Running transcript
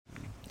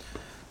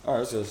All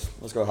right,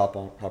 let's go hop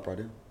right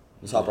in.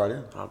 Let's hop right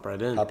in. Hop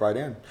right in. Hop right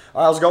in.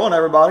 All right, how's it going,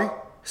 everybody?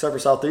 Except for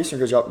Southeastern,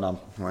 because y'all. No,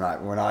 we're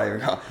not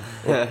even.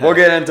 We'll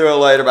get into it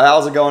later. But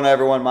how's it going,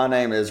 everyone? My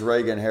name is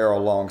Reagan Harrell,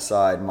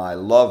 alongside my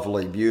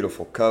lovely,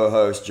 beautiful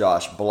co-host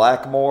Josh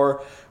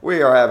Blackmore.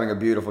 We are having a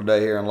beautiful day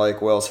here in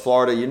Lake Wales,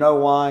 Florida. You know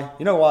why?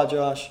 You know why,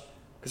 Josh?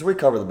 Because we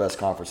cover the best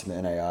conference in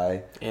the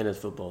NAIA. And it's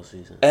football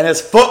season. And it's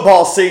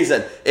football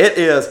season. It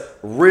is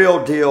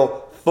real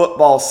deal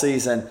football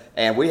season.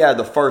 And we had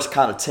the first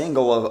kind of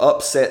tingle of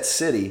upset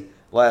city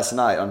last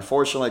night.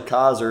 Unfortunately,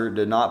 Kaiser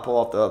did not pull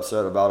off the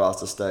upset of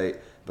Valdosta State.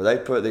 But they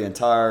put the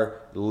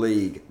entire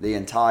league, the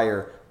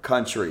entire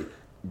country,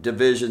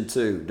 Division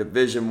II,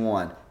 Division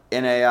I,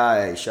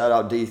 NAIA, shout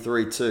out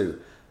D3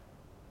 too.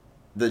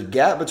 The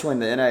gap between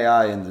the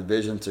NAIA and the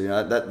Division II,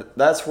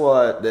 that's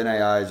what the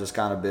NAIA has just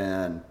kind of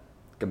been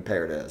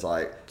compared as.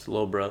 It's the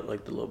little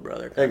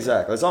brother.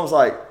 Exactly. It's almost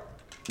like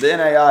the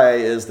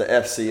NAIA is the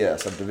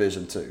FCS of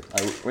Division II.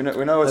 We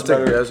know it's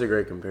better. That's a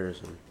great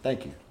comparison.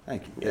 Thank you.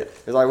 Yeah.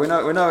 It's like we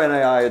know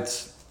NAIA,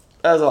 it's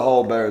as a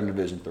whole better than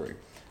Division III.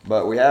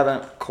 But we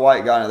haven't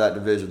quite gotten to that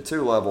Division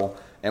II level.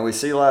 And we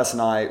see last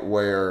night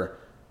where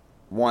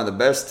one of the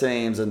best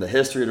teams in the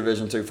history of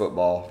Division II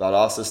football,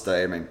 Valdosta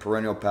State,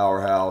 perennial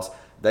powerhouse,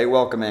 they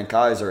welcome in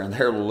Kaiser, and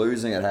they're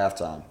losing at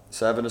halftime,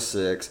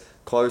 7-6,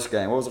 close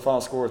game. What was the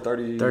final score?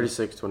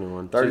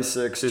 36-21.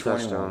 36-21. Two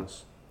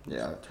touchdowns.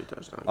 Yeah. 2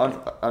 touchdowns.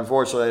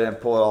 Unfortunately, they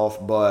didn't pull it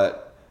off.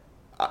 But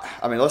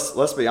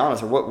let's be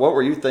honest. What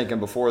were you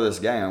thinking before this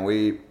game?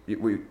 We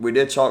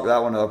did chalk that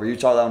one up, or you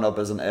chalked that one up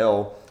as an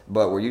L.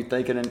 But were you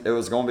thinking it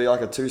was going to be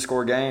like a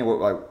 2-score game?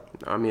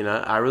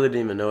 I really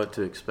didn't even know what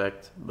to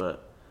expect,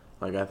 but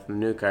I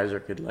knew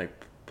Kaiser could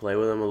play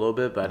with them a little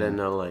bit, but I didn't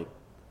know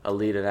a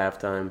lead at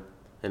halftime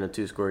and a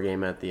 2-score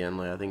game at the end.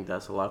 I think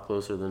that's a lot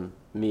closer than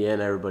me and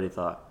everybody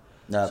thought.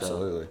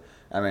 Absolutely.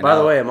 So, by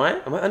the way, am I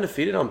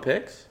undefeated on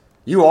picks?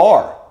 You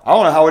are. I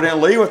don't know how we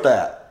didn't lead with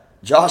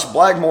that. Josh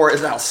Blackmore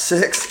is now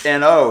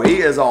 6-0. He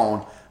is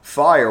on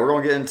fire. We're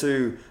going to get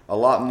into a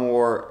lot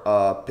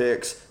more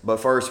picks, but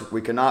first we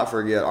cannot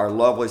forget our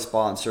lovely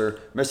sponsor,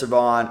 Mr.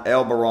 Vaughn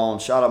El Baron.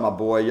 Shout out my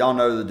boy. Y'all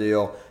know the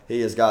deal. He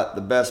has got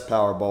the best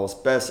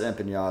Powerballs, best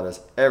empanadas,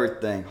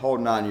 everything, whole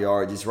 9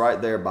 yards. He's right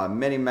there by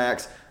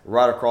Minimax,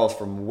 right across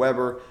from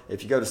Weber.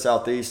 If you go to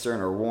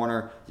Southeastern or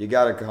Warner, you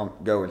got to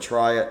go and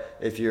try it.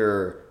 If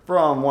you're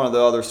from one of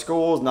the other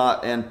schools,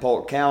 not in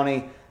Polk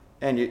County,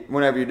 and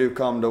whenever you do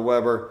come to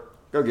Weber,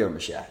 go give him a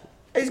shot.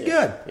 He's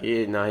good.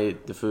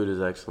 The food is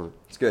excellent.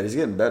 It's good. He's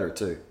getting better,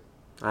 too.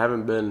 I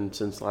haven't been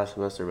since last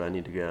semester, but I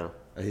need to go.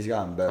 He's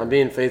gotten better. I'm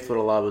being faithful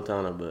to La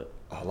Botana, but...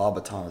 Oh, La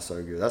Botana is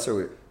so good. That's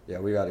who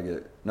we got to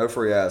get. No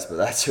free ass, but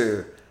that's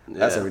who we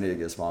need to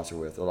get sponsored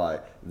with.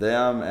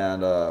 Them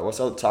and, what's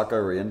the other,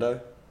 Taco Riendo?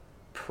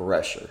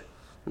 Pressure.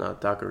 No,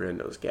 Taco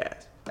Riendo's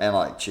gas.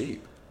 And,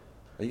 cheap.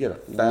 You get a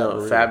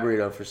fat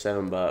burrito for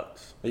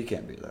 $7. You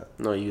can't beat that.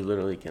 No, you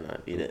literally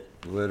cannot beat it.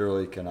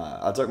 Literally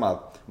cannot. I took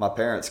my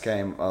parents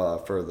came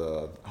for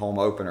the home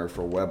opener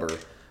for Weber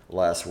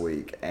last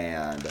week,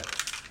 and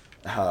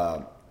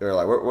they were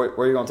like, where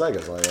are you going to take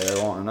us?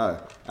 They want to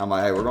know. I'm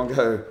like, hey, we're going to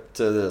go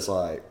to this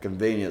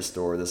convenience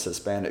store, this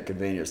Hispanic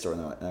convenience store.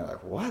 And they're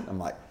like, what? I'm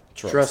like,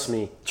 trust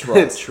me.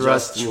 Trust.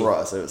 Trust me.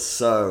 Trust. It was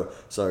so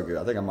good.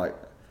 I think I might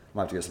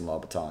have to get some La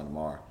Botana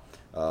tomorrow.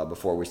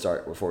 Before we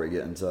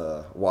get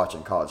into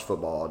watching college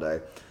football all day.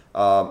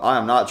 I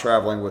am not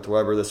traveling with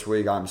Weber this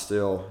week. I'm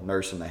still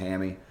nursing the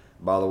hammy,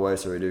 by the way.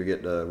 So we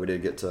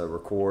did get to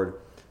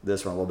record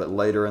this one a little bit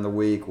later in the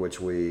week,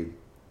 which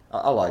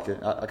I like it.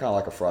 I kind of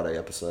like a Friday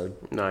episode.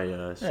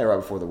 Yes. Yeah, right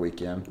before the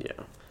weekend.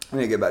 Yeah. We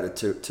need to get back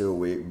to two a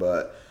week,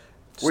 but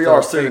we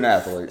are student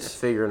athletes.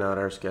 Figuring out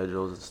our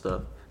schedules and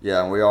stuff.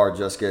 Yeah, and we are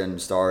just getting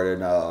started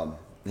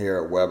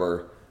here at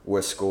Weber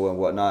with school and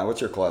whatnot.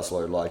 What's your class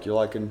load like? You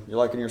liking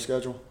your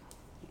schedule?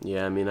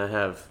 Yeah,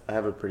 I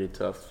have a pretty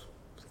tough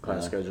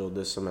class schedule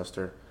this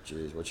semester.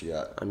 Jeez, what you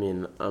got? I'm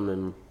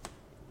in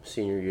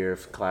senior year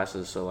of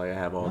classes, so I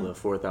have all the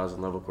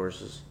 4,000 level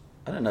courses.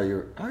 I didn't know you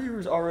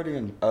were already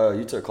in.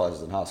 You took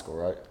classes in high school,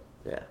 right?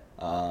 Yeah.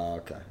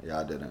 Okay. Yeah,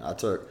 I didn't.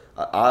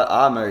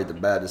 I made the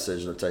bad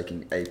decision of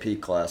taking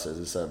AP classes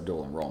instead of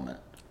dual enrollment.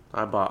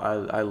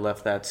 I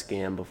left that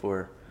scam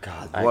before.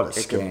 God, what a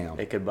scam!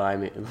 It could buy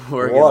me,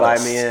 or it could buy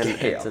me in.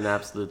 It's an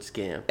absolute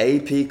scam.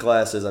 AP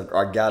classes,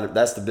 I got it.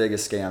 That's the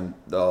biggest scam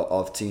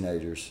of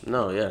teenagers.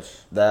 No,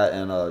 yes. That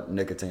and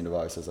nicotine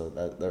devices.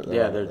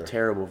 They're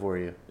terrible for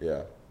you.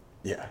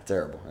 Yeah,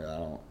 terrible.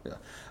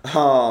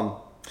 Yeah.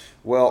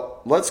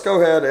 Well, let's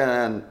go ahead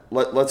and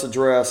let's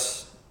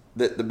address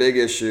the big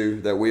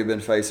issue that we've been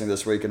facing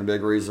this week, and a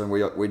big reason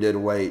we did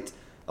wait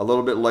a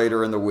little bit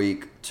later in the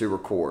week to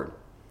record.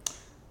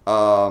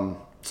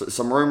 So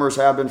some rumors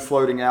have been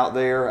floating out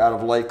there out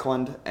of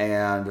Lakeland,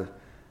 and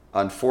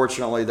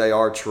unfortunately they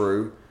are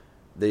true.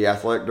 The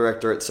athletic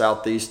director at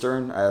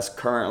Southeastern has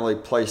currently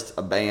placed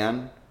a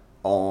ban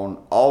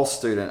on all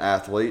student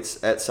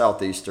athletes at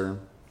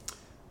Southeastern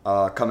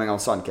coming on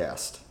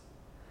Suncast.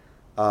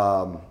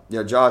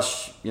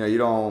 Josh, you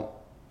don't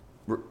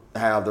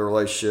have the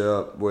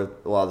relationship with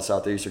a lot of the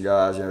Southeastern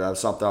guys. You know, that was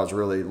something I was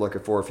really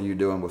looking forward for you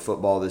doing with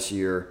football this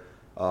year,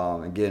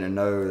 and getting to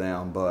know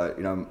them. But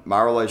you know,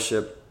 my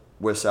relationship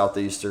with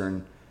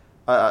Southeastern,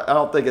 I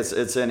don't think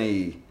it's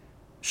any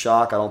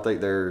shock. I don't think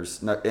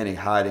there's any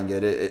hiding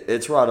it.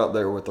 It's right up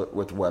there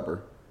with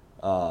Weber.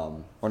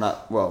 Or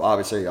not. Well,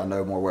 obviously I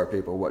know more Weber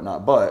people and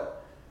whatnot,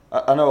 but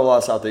I know a lot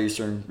of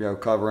Southeastern. You know,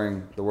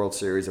 covering the World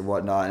Series and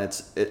whatnot, and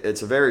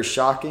it's a very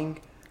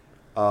shocking.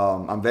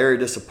 I'm very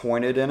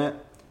disappointed in it.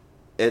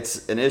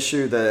 It's an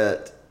issue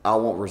that I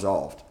want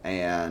resolved,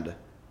 and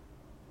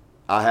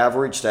I have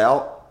reached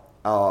out.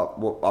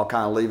 I'll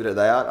kind of leave it at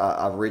that.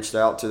 I've reached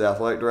out to the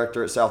athletic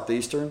director at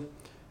Southeastern.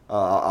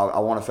 I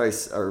want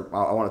I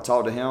want to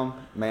talk to him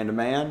man to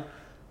man,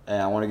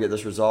 and I want to get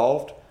this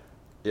resolved.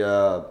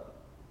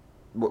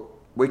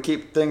 We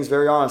keep things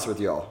very honest with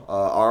y'all.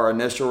 Our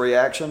initial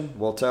reaction,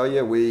 we'll tell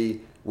you,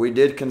 we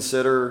did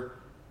consider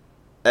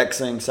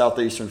Xing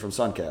Southeastern from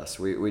Suncast.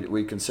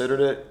 We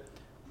considered it.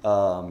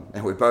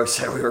 And we both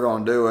said we were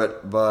going to do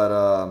it,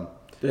 but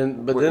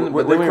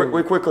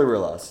we quickly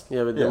realized.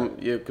 Yeah, but then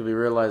it could be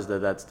realized that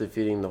that's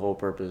defeating the whole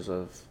purpose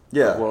of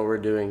what we're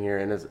doing here.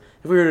 And if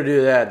we were to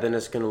do that, then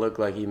it's going to look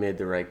like he made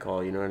the right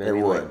call. You know what I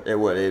mean? It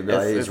would.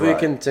 If we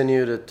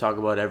continue to talk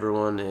about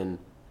everyone and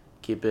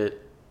keep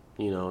it,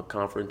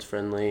 conference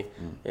friendly,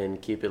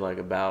 and keep it like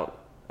about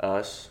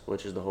us,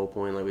 which is the whole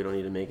point. Like, we don't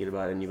need to make it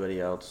about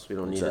anybody else. We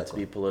don't need it to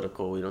be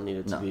political. We don't need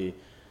it to be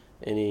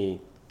any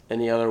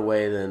other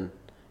way than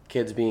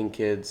kids being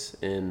kids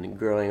and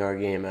growing our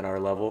game at our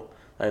level.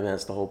 I think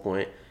that's the whole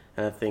point.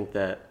 And I think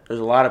that there's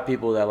a lot of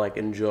people that like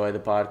enjoy the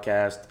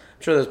podcast. I'm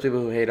sure there's people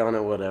who hate on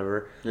it,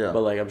 whatever. Yeah.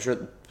 But like, I'm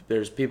sure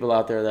there's people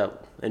out there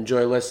that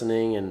enjoy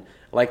listening and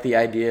like the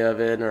idea of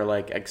it and are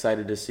like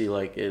excited to see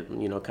like it,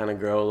 kind of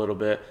grow a little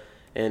bit.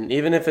 And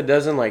even if it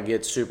doesn't like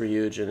get super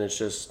huge and it's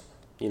just,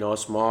 a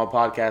small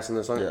podcast in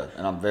the sun. Yeah,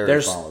 and I'm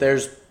very fond of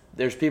it.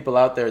 There's people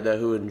out there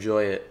who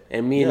enjoy it,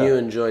 and me and you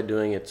enjoy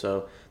doing it.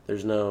 So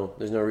there's no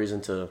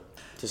reason to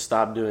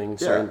stop doing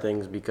certain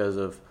things because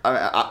of. I mean,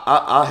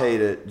 I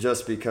hate it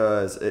just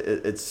because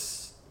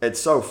it's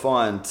so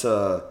fun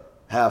to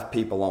have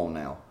people on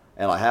now,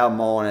 and like have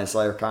them on, and it's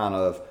like a kind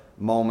of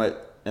moment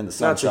in the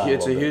sunshine.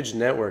 It's a huge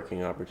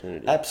networking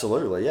opportunity.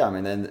 Absolutely, yeah. I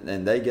mean,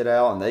 and they get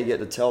out and they get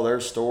to tell their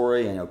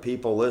story, and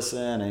people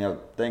listen, and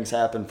things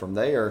happen from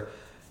there,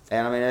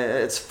 and I mean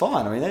it's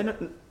fun. I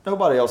mean,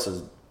 nobody else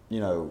is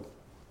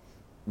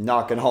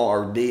knocking on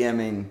or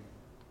DMing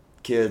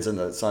kids in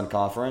the Sun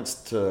Conference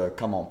to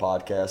come on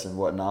podcasts and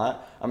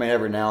whatnot. I mean,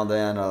 every now and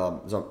then,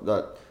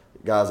 the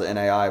guys at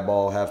NAI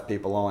ball have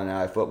people on.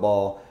 NAI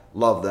football,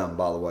 love them,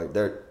 by the way.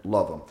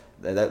 Love them.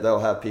 They'll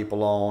have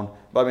people on.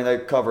 But I mean, they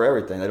cover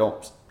everything. They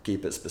don't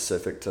keep it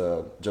specific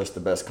to just the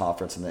best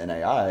conference in the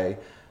NAIA.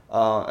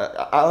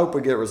 I hope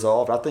we get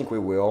resolved. I think we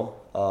will.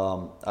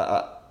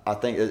 I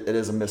think it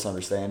is a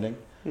misunderstanding.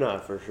 No,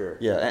 for sure.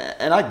 Yeah,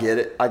 and I get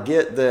it. I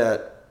get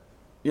that,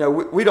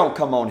 we don't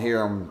come on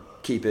here and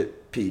keep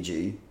it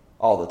PG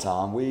all the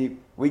time.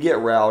 We get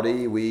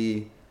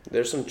rowdy.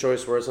 There's some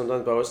choice words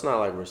sometimes, but it's not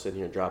like we're sitting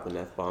here dropping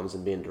F-bombs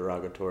and being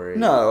derogatory.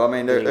 No, I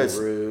mean, being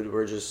rude.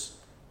 We're just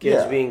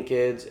kids being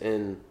kids,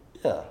 and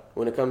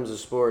when it comes to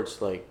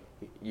sports, like,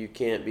 you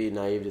can't be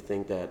naive to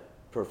think that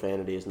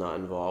profanity is not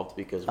involved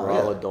because we're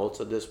all adults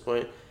at this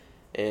point.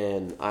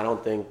 And I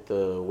don't think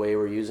the way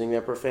we're using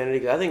that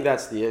profanity, I think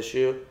that's the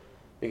issue,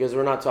 because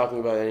we're not talking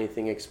about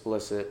anything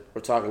explicit.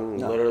 We're talking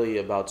literally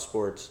about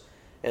sports.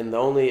 And the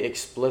only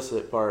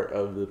explicit part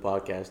of the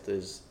podcast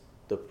is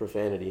the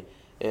profanity.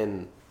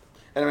 And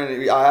I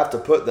mean, I have to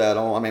put that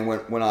on. I mean,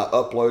 when I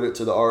upload it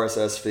to the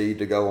RSS feed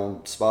to go on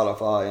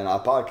Spotify and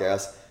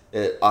iPodcast,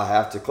 I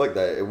have to click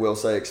that. It will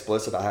say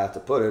explicit. I have to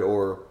put it,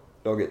 or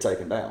it'll get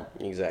taken down.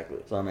 Exactly.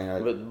 So I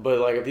mean, but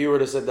like, if you were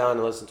to sit down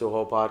and listen to a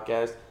whole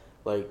podcast,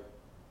 like,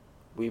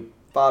 we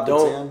 5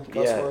 to 10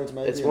 cuss words,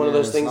 maybe. It's one of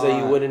those things that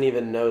you wouldn't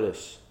even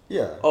notice.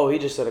 Yeah. Oh, he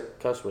just said a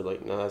cuss word.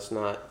 Like, no, that's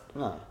not.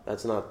 No.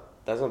 That's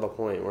not the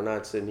point. We're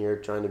not sitting here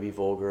trying to be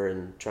vulgar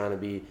and trying to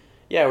be.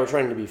 Yeah, we're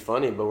trying to be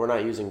funny, but we're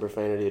not using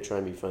profanity to try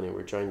and be funny.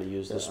 We're trying to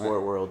use the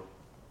sport world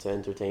to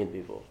entertain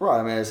people. Right.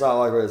 I mean, it's not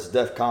like it's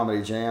Def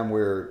Comedy Jam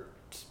where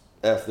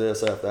F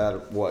this, F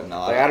that,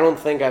 whatnot. Like, I don't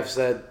think I've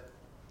said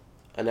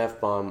an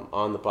F-bomb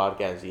on the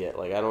podcast yet.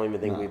 Like, I don't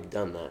even think we've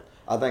done that.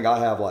 I think I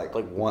have like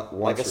once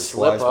like or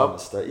twice by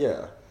mistake.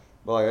 Yeah.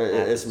 But like,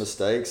 it's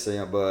mistakes,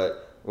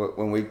 but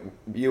when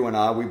you and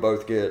I, we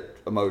both get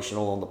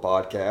emotional on the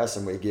podcast,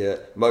 and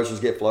emotions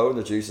get flowing,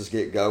 the juices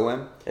get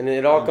going, and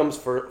it all comes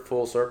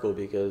full circle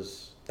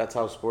because that's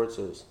how sports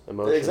is,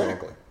 emotional.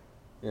 Exactly.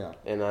 Yeah.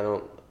 And I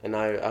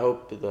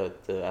hope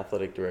that the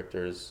athletic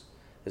director is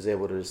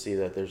able to see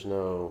that there's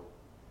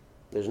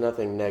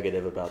nothing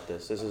negative about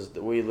this.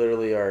 We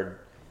literally are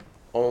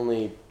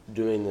only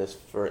doing this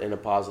in a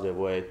positive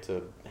way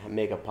to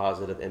make a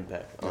positive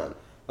impact on.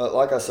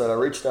 Like I said, I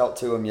reached out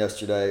to him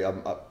yesterday.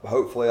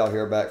 Hopefully I'll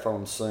hear back from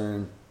him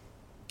soon.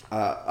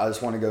 I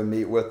just want to go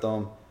meet with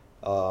them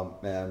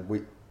and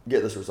we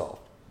get this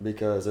resolved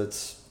because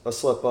it's a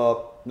slip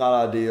up,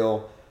 not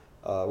ideal.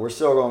 we're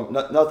still going.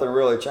 Nothing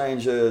really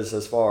changes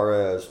as far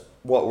as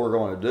what we're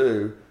going to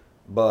do,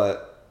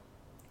 but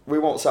we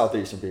want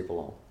Southeastern people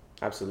on.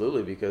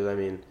 Absolutely, because I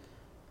mean,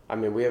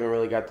 we haven't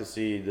really got to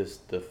see the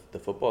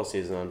football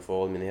season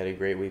unfold. I mean, they had a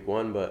great week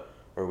 1,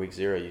 or week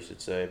 0, you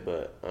should say.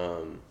 But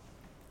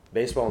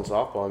baseball and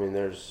softball, I mean,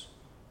 there's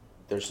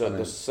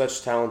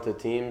such talented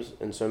teams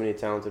and so many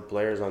talented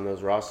players on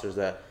those rosters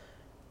that,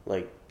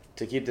 like,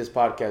 to keep this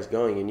podcast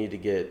going, you need to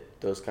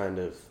get those kind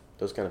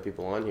of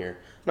people on here.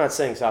 I'm not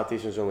saying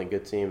Southeastern's the only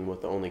good team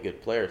with the only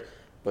good players,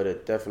 but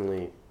it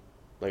definitely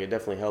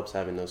helps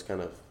having those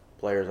kind of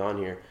players on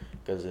here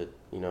because it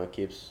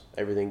keeps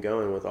everything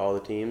going with all the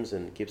teams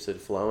and keeps it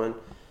flowing.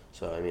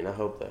 So, I mean, I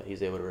hope that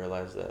he's able to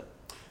realize that.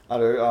 I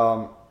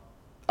do.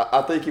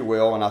 I think he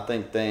will, and I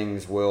think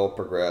things will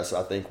progress.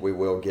 I think we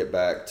will get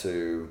back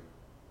to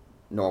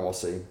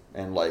normalcy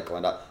in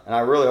Lakeland. And I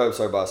really hope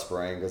so by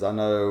spring because I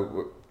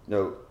know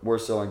we're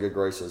still in good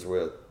graces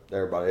with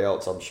everybody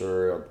else. I'm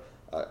sure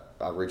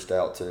I reached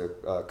out to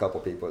a couple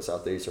people at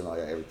Southeastern, like,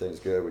 hey, everything's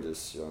good. We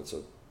just,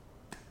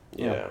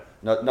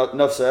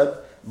 enough said.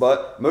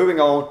 But moving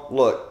on,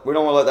 look, we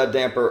don't want to let that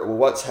damper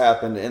what's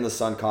happened in the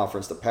Sun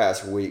Conference the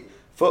past week.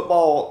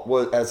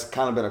 Football has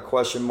kind of been a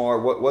question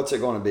mark. What's it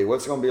going to be?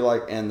 What's it going to be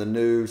like in the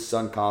new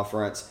Sun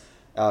Conference?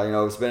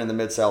 It's been in the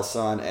Mid-South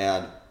Sun,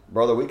 and,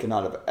 brother, we could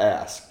not have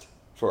asked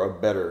for a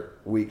better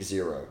week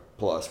 0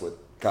 plus with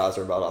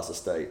Kaiser and Valdosta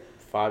State.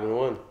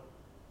 5-1.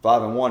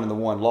 5-1, and the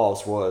one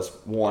loss was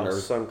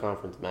Warner's Sun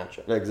Conference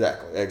matchup.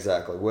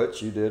 Exactly.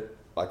 Which you did,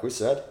 like we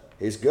said,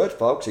 he's good,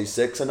 folks. He's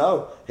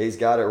 6-0. He's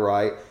got it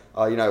right.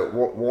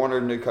 Warner,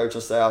 new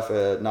coaching staff,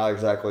 not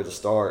exactly the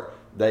start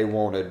they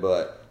wanted,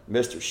 but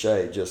Mr.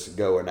 Shea just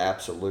going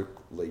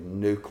absolutely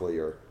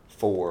nuclear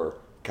for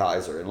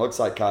Kaiser. And it looks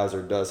like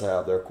Kaiser does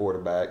have their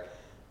quarterback,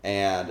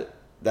 and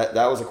that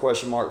was a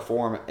question mark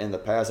for him in the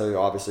past. They were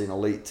obviously an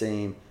elite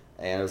team,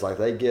 and it was like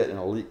they get an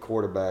elite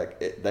quarterback,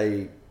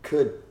 they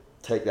could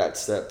take that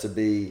step to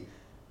be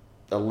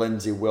a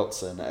Lindsey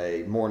Wilson,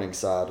 a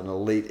Morningside, an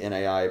elite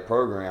NAIA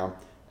program,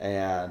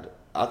 and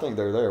I think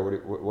they're there.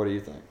 What do you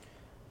think?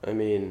 I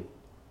mean,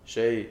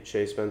 Shea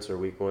Spencer,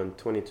 week 1,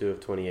 22 of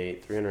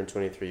 28,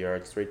 323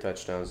 yards, 3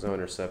 touchdowns, no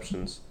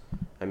interceptions.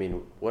 I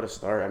mean, what a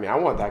start. I mean, I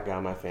want that guy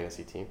on my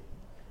fantasy team.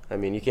 I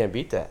mean, you can't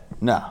beat that.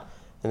 No.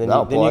 And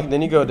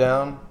then you go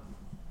down,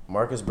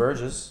 Marcus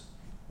Burgess,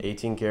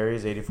 18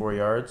 carries, 84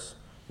 yards,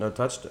 1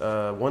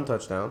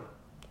 touchdown,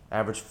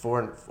 averaged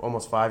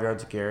almost 5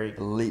 yards a carry.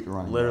 Elite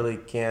running. Literally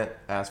can't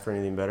ask for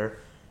anything better.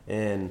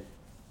 And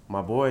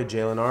my boy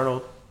Jalen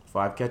Arnold,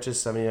 5 catches,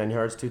 79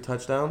 yards, 2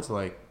 touchdowns.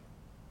 Like,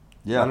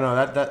 yeah, I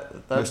don't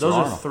know. Those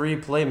are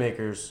 3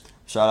 playmakers.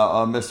 Shout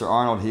out Mr.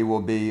 Arnold. He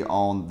will be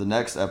on the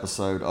next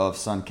episode of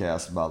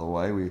Suncast, by the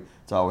way. We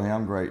talked with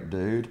him. Great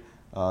dude.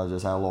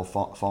 Just had a little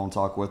phone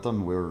talk with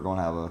him. We were going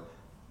to have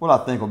what I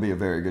think will be a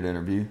very good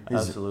interview.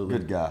 He's Absolutely. a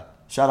good guy.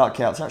 Shout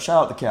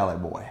out the Cali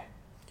boy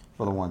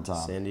for the one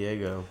time. San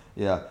Diego.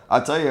 Yeah. I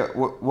tell you,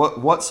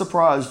 what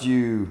surprised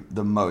you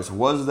the most?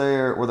 Were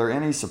there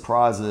any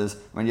surprises?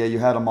 I mean, yeah, you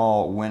had them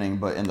all winning,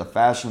 but in the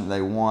fashion that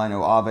they won,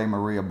 Ave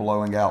Maria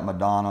blowing out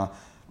Madonna,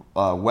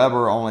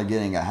 Weber only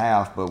getting a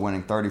half, but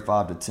winning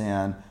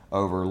 35-10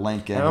 over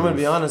Lincoln. And I'm going to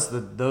be honest,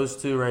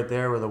 those 2 right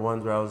there were the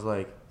ones where I was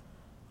like,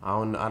 I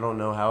don't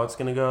know how it's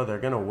going to go. They're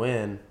going to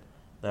win.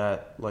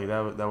 That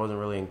wasn't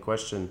really in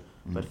question.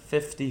 But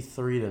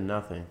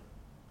 53-0.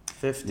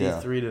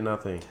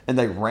 53-0. And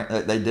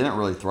they didn't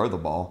really throw the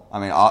ball. I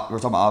mean, we're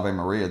talking about Ave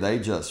Maria. They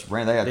just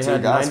ran. They had 2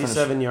 guys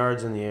 97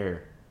 yards in the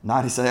air.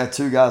 97. They had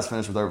 2 guys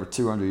finish with over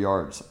 200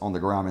 yards on the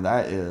ground. I mean,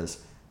 that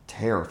is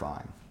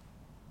terrifying.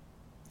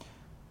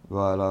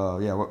 But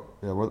what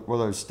are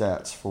those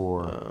stats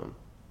for?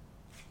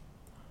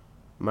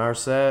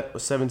 Marset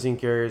was 17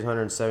 carries,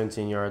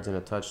 117 yards, and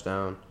a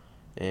touchdown.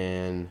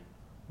 And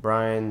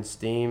Brian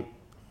Steamkey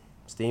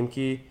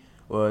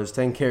was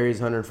 10 carries,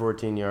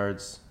 114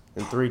 yards,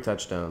 and 3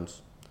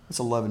 touchdowns. That's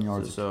 11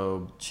 yards.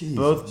 So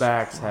both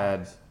backs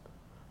had.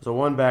 So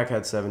one back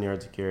had 7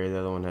 yards a carry, the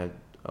other one had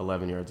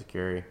 11 yards a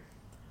carry.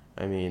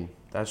 I mean,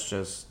 that's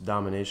just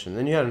domination.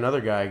 Then you had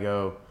another guy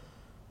go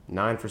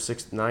 9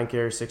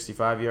 carries,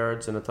 65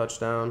 yards, and a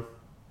touchdown.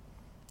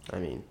 I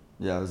mean,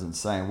 yeah, it was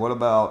insane. What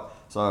about?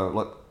 So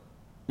look,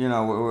 we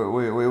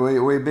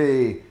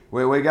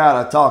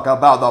gotta talk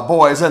about the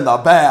boys in the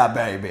bad,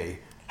 baby.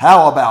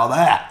 How about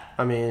that?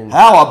 I mean,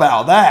 how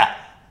about that?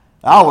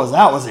 That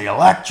was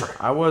electric.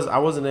 I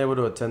wasn't able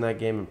to attend that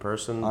game in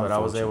person, but I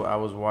was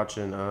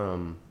watching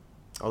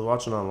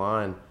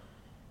online,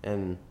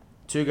 and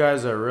 2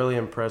 guys that really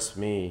impressed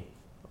me,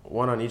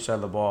 one on each side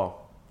of the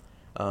ball.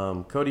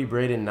 Cody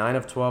Braden, 9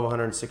 of 12,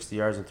 160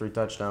 yards and 3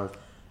 touchdowns.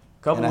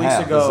 A couple weeks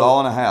ago, this is all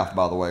in a half,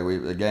 by the way.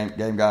 The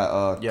game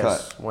got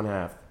yes, cut. 1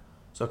 half.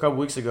 So a couple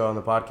weeks ago on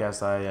the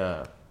podcast,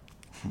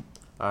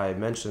 I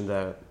mentioned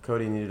that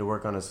Cody needed to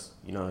work on his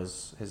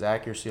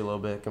accuracy a little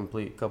bit,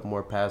 complete a couple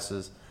more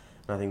passes,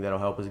 and I think that'll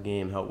help his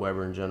game, help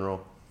Weber in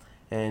general.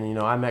 And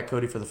I met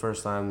Cody for the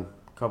first time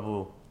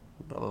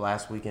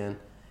last weekend,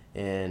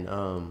 and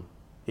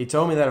He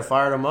told me that it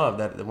fired him up.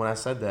 That when I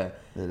said that,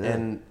 It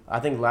and I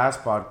think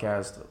last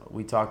podcast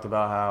we talked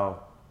about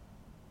how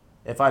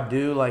if I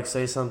do like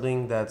say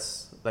something that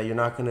you're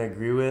not going to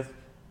agree with,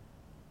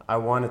 I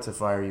want it to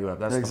fire you up.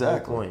 That's the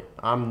whole point.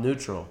 I'm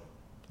neutral.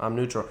 I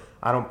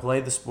don't play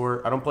the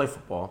sport. I don't play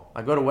football.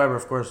 I go to Weber,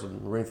 of course,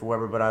 I'm rooting for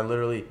Weber, but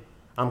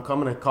I'm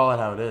coming to call it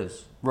how it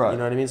is. Right. You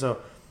know what I mean? So,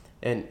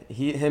 and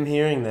him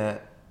hearing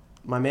that,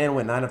 my man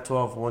went 9 of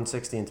 12,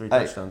 160, and 3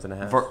 touchdowns and a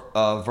half.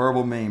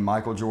 Verbal meme,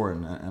 Michael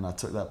Jordan, and I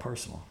took that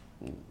personal.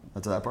 I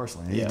took that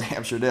personally. He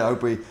damn sure did. I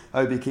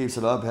hope he keeps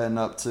it up, heading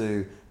up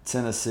to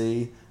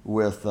Tennessee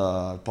with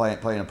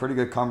playing a pretty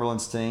good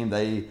Cumberland's team.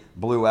 They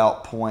blew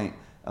out Point.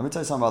 Let me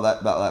tell you something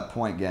about that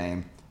Point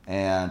game.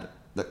 And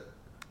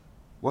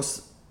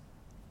what's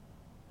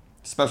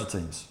special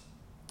teams?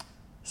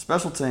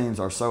 Special teams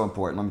are so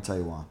important. Let me tell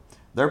you why.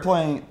 They're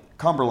playing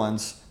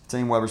Cumberland's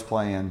team. Weber's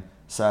playing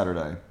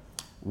Saturday.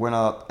 Went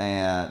up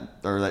and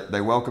they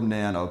welcomed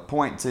in a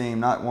Point team,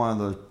 not one of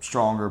the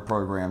stronger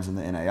programs in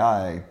the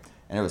NAIA,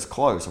 and it was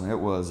close. I mean, it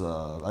was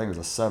I think it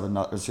was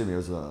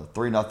a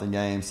 3-0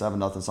 game, 7-0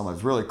 something. It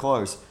was really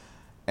close,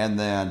 and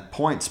then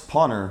Point's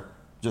punter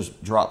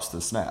just drops the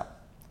snap,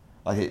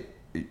 like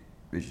he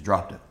just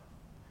dropped it.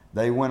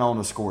 They went on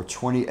to score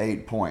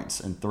 28 points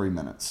in 3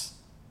 minutes.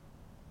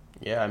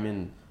 Yeah, I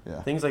mean,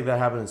 things like that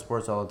happen in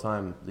sports all the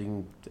time.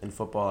 In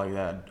football, like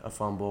that, a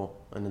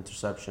fumble, an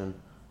interception,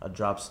 a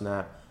drop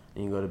snap,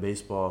 and you go to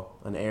baseball,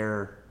 an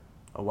error,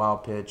 a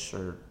wild pitch,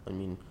 or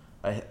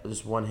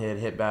just one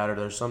hit batter.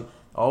 There's they're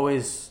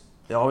always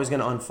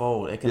going to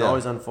unfold. It can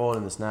always unfold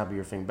in the snap of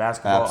your finger.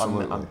 Basketball,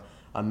 absolutely.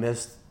 I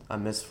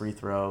missed free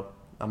throw,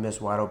 I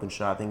missed wide open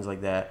shot, things like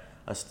that.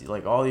 All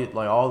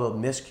the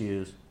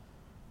miscues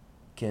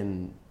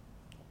can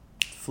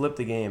flip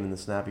the game in the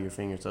snap of your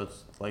finger. So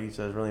it's like you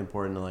said, it's really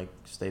important to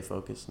stay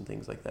focused and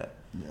things like that.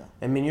 Yeah.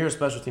 I mean, you're a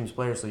special teams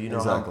player, so you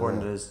know how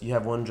important it is. You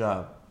have one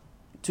job.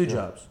 2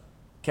 jobs.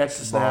 Catch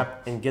the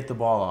snap and get the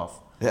ball off.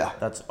 Yeah.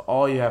 That's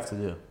all you have to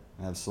do.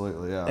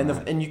 Absolutely, yeah.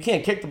 And you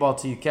can't kick the ball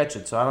till you catch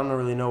it, so I don't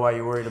really know why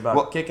you're worried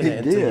about kicking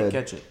it until you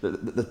catch it.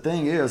 The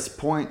thing is,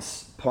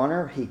 Point's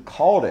punter, he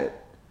caught it,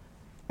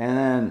 and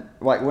then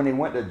when he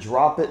went to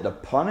drop it to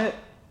punt it,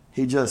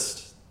 he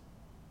just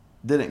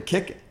didn't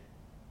kick it.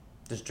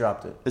 Just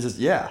dropped it. It's just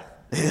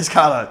It's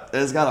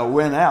gotta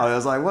win out. It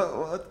was like,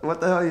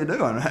 what the hell are you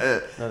doing?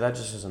 No, that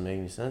just doesn't make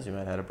any sense. You might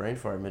have had a brain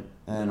fart mid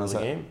of the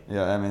game.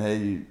 Yeah, I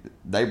mean,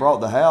 they brought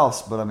the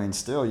house, but I mean,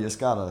 still, you just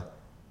gotta.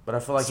 But I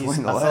feel like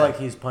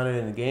he's punted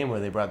in a game where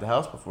they brought the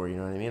house before. You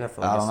know what I mean? I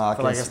feel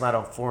like it's not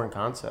a foreign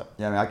concept.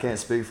 Yeah, I mean, I can't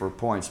speak for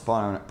Point's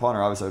punter.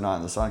 Obviously, not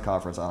in the Sun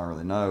Conference. I don't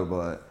really know,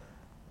 but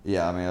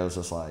yeah, I mean, it was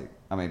just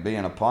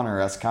being a punter,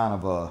 that's kind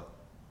of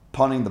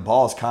punting the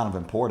ball is kind of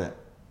important.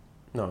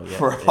 No, yeah,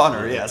 for a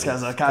punter, it's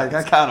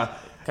kind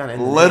of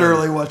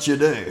literally what you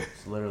do.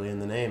 It's literally in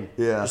the name.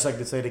 Yeah, just like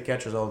they say to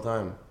catchers all the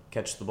time,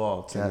 catch the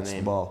ball. It's in the name. Catch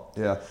the ball.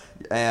 Yeah,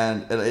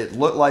 and it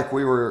looked like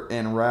we were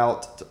en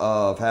route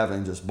of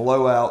having just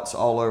blowouts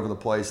all over the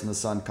place in the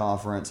Sun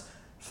Conference.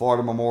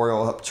 Florida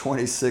Memorial up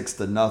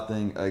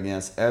 26-0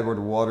 against Edward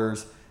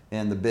Waters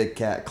in the Big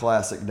Cat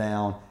Classic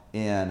down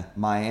in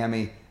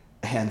Miami.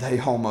 And they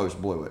almost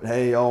blew it.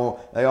 They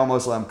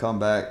almost let them come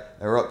back.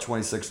 They were up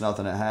 26-0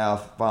 at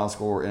half. Final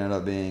score ended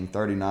up being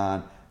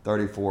 39-34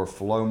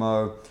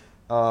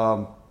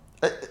 Flomo.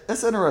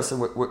 It's interesting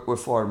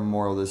with Florida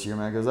Memorial this year,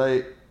 man,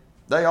 because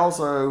they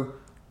also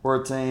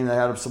were a team. They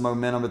had some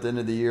momentum at the end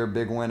of the year.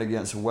 Big win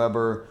against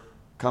Weber.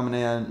 Coming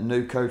in,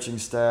 new coaching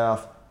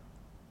staff.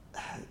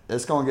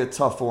 It's going to get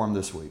tough for them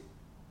this week.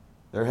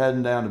 They're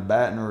heading down to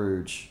Baton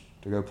Rouge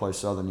to go play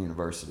Southern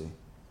University.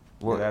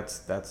 That's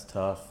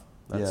tough.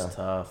 That's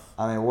tough.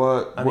 I mean,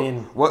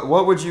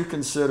 what would you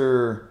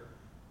consider?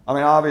 I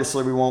mean,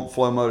 obviously, we want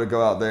Flomo to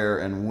go out there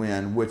and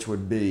win, which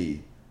would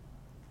be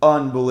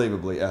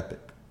unbelievably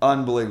epic.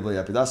 Unbelievably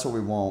epic. That's what we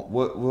want.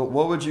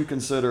 What would you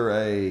consider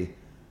a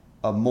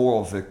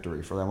moral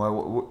victory for them?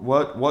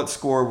 What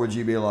score would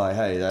you be like?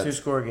 Hey, that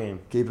 2-score game.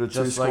 Keep it a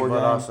 2-score game. Just like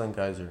Bud Austin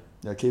Kaiser.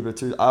 Yeah, keep it a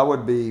 2. I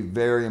would be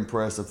very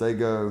impressed if they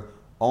go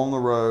on the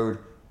road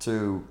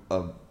to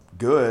a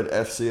good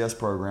FCS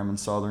program in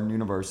Southern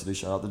University.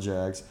 Shout out the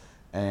Jags.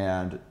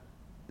 And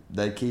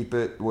they keep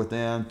it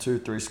within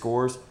 2-3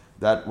 scores.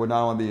 That would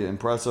not only be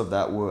impressive,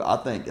 I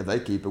think if they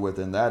keep it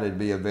within that, it'd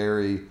be a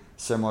very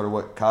similar to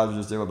what Kaiser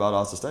just did with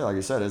Valdosta State. Like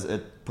you said,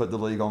 it put the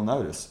league on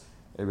notice.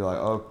 It'd be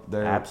like,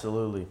 they're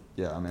absolutely.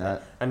 Yeah,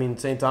 I mean,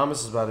 St.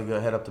 Thomas is about to go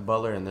head up to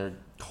Butler, and that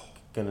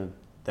could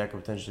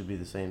potentially be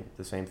the same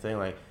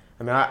thing.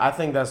 I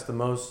think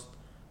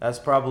that's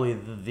probably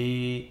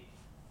the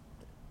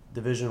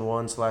Division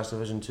I /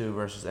 Division II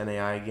versus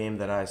NAI game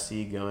that I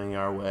see going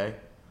our way.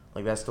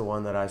 That's the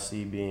one that I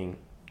see being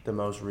the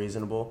most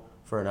reasonable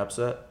for an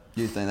upset.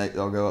 Do you think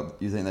they'll go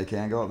up? You think they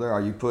can go up there? Are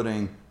you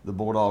putting the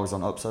Bulldogs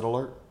on upset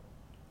alert?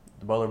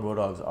 The Butler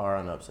Bulldogs are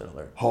on upset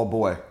alert. Oh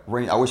boy,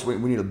 I wish we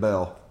need a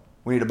bell.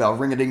 We need a bell.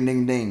 Ring a ding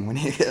ding ding. We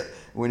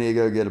need to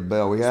go get a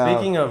bell.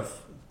 Speaking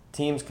of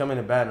teams coming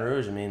to Baton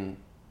Rouge, I mean,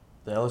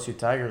 the LSU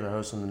Tigers are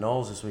hosting the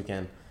Noles this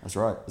weekend. That's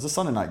right. It's a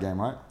Sunday night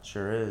game, right?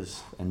 Sure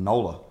is. In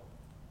NOLA.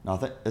 No,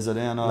 is it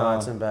in? No,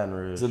 it's in Baton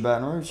Rouge. Is it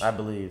Baton Rouge? I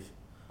believe.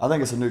 I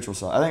think it's a neutral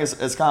site. I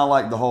think it's kind of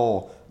like the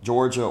whole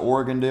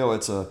Georgia-Oregon deal.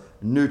 It's a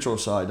neutral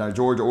site. Now,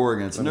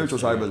 Georgia-Oregon, it's a neutral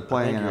site, but it's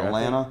playing in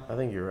Atlanta. I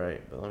think you're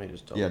right, but let me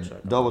just double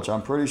check. Double check.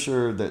 I'm pretty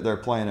sure that they're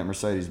playing at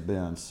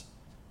Mercedes-Benz.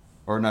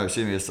 Or no,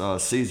 excuse me,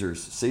 it's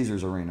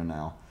Caesars Arena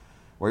now.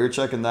 While you're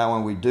checking that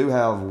one, we do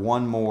have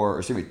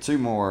two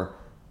more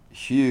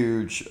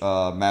huge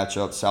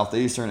matchups.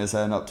 Southeastern is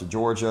heading up to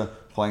Georgia,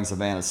 playing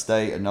Savannah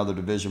State, another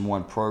Division I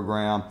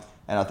program.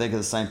 And I think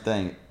it's the same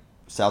thing.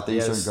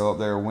 Southeastern go up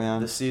there and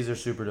win. The Caesar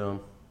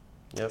Superdome.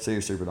 Yep.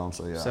 Caesar Superdome,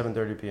 so yeah.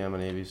 7:30 p.m. on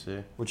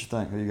ABC. What you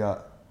think? Who you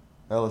got?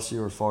 LSU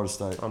or Florida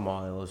State? I'm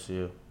all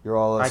LSU. You're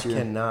all LSU? I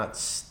cannot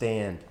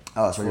stand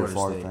so you're a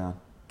Florida State. fan.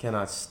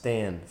 Cannot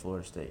stand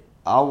Florida State.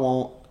 I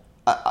won't.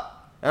 And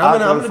I'm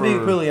going to be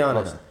completely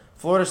honest. Okay.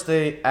 Florida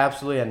State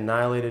absolutely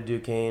annihilated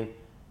Duquesne,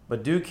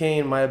 but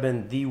Duquesne might have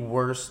been the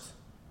worst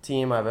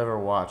team I've ever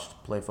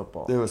watched play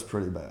football. It was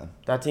pretty bad.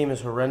 That team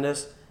is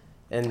horrendous.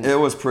 And it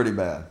was pretty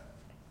bad.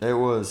 It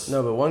was.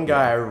 No, but one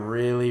guy I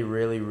really,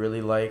 really,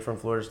 really like from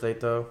Florida State,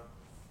 though.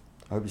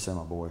 I hope you say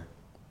my boy.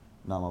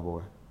 Not my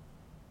boy.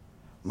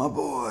 My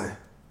boy.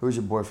 Who's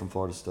your boy from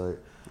Florida State?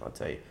 I'll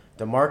tell you.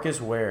 DeMarcus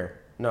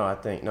Ware. No,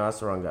 that's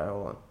the wrong guy.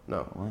 Hold on.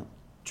 No. What?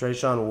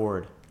 Trayshawn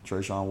Ward.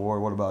 Trayshawn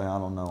Ward. What about him? I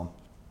don't know him.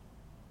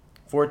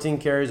 14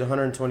 carries,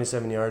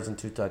 127 yards, and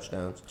 2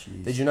 touchdowns.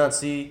 Jeez. Did you not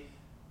see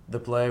the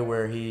play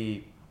where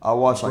he I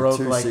watched like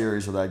 2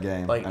 series of that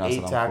game. Like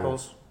 8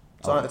 tackles.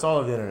 Cool. It's all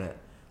over the internet.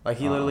 Like,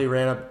 he literally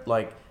ran up,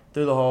 like,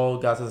 through the hole,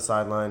 got to the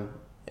sideline,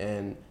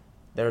 and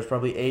there was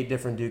probably 8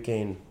 different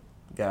Duquesne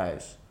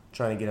guys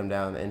trying to get him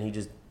down, and he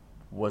just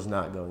was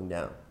not going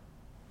down.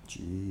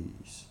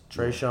 Jeez.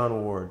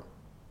 Trayshawn Ward.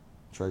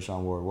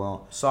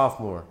 Well,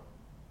 sophomore.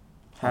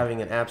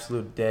 Having an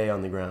absolute day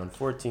on the ground.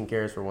 14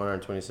 carries for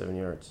 127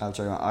 yards. I'll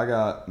tell you, I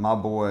got my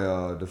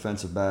boy,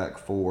 defensive back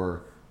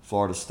for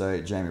Florida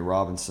State, Jamie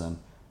Robinson,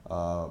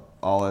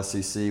 all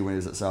SEC when he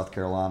was at South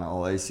Carolina,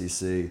 all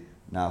ACC,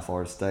 now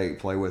Florida State.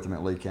 Play with him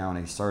at Lee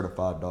County,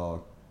 certified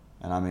dog.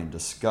 And I mean,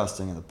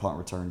 disgusting in the punt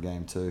return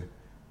game, too.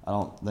 I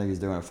don't think he's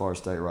doing it at Florida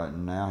State right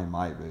now. He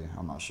might be.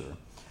 I'm not sure.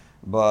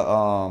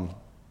 But,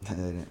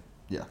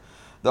 yeah.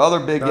 The other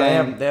big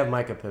game. They have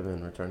Micah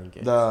Pittman returning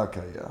kicks.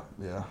 Okay,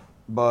 yeah.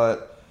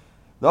 But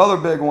the other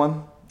big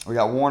one, we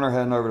got Warner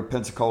heading over to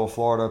Pensacola,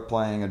 Florida,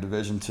 playing a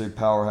Division II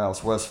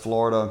powerhouse, West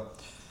Florida.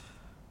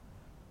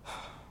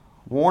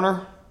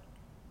 Warner,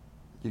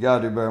 you got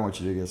to do better than what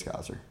you did against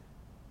Kaiser.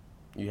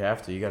 You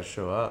have to. You got to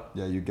show up.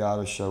 Yeah, you got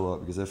to show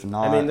up because if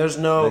not,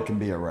 it can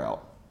be a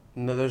rout.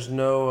 No, there's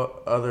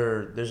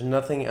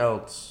nothing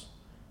else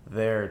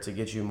there to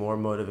get you more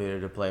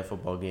motivated to play a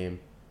football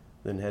game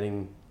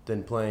than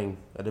playing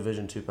a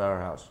Division II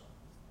powerhouse.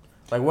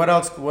 Like, what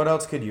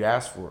else could you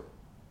ask for?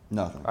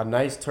 Nothing. A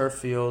nice turf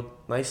field,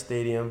 nice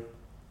stadium,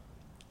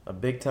 a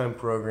big-time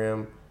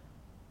program,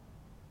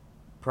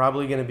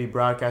 probably going to be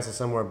broadcasted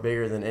somewhere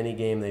bigger than any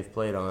game they've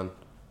played on.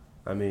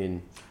 I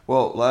mean...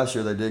 Well, last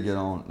year they did get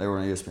on. They were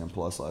on ESPN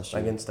Plus last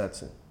year. Against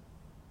Stetson.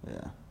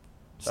 Yeah.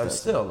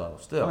 Still, though.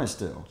 Still. I mean,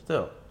 still.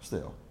 But,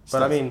 Stetson,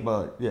 I mean...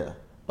 But, yeah.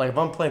 Like, if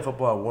I'm playing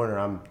football at Warner,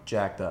 I'm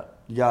jacked up.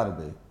 You got to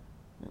be.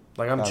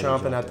 Like, I'm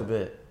chomping at the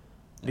bit.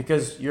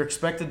 Because you're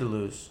expected to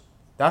lose.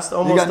 That's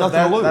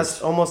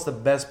almost the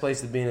best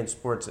place to be in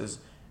sports is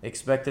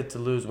expected to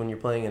lose when you're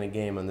playing in a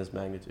game on this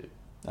magnitude.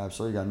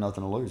 Absolutely, you got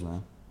nothing to lose,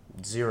 man.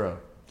 0.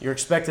 You're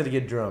expected to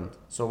get drummed.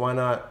 So why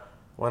not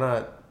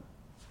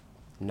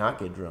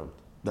get drummed?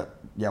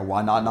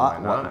 Why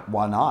not?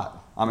 Why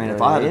not? I mean,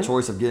 if I had a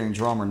choice of getting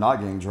drummed or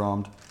not getting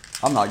drummed,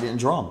 I'm not getting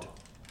drummed.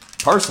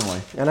 Personally.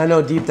 And I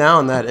know deep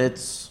down that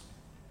it's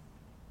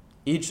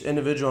each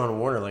individual on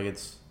Warner, like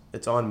it's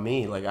on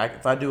me. Like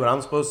if I do what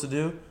I'm supposed to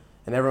do,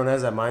 and everyone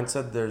has that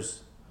mindset,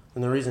 there's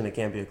no reason it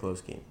can't be a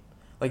close game.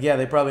 Like, yeah,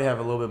 they probably have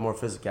a little bit more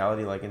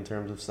physicality, like in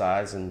terms of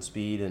size and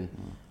speed and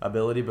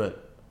ability,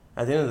 but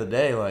at the end of the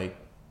day, like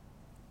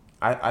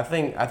I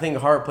think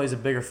heart plays a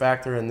bigger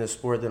factor in this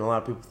sport than a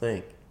lot of people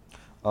think.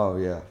 Oh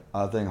yeah,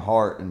 I think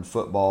heart in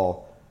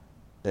football.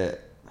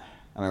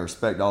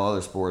 Respect all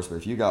other sports, but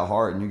if you got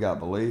heart and you got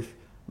belief,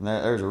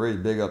 there's a really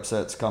big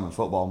upsets come in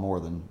football more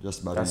than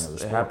just about any other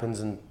sport. It happens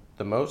in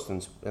the most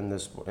in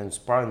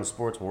probably in the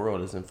sports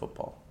world is in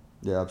football.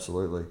 Yeah,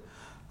 absolutely.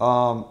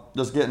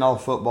 Just getting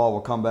off football,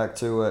 we'll come back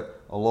to it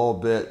a little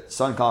bit.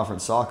 Sun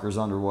Conference soccer is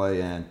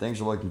underway, and things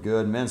are looking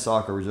good. Men's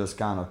soccer was just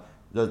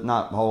there's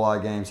not a whole lot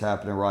of games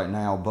happening right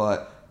now,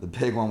 but the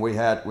big one we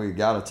got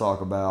to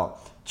talk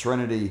about,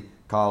 Trinity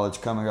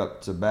College coming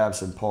up to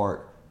Babson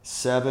Park,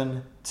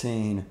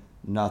 17-0.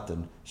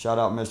 Shout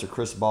out Mr.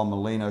 Cristobal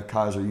Molina,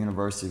 Kaiser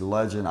University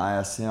legend. I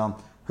asked him,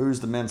 who's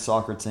the men's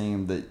soccer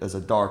team that is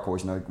a dark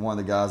horse? One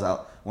of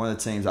the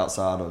teams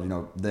outside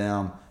of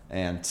them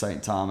and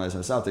St. Thomas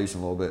and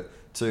Southeastern a little bit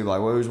too. Like,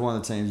 who's one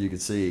of the teams you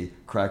could see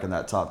cracking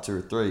that top 2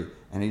 or 3?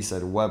 And he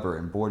said Weber,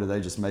 and boy, did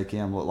they just make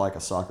him look like a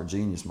soccer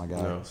genius, my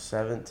guy. No,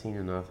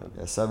 17-0.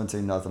 Yeah,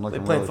 17-0. They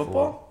playing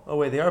football? Oh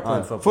wait, they are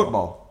playing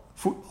football.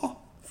 Football.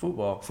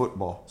 Football.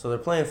 Football. So they're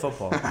playing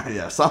football.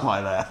 Yeah, something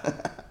like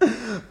that.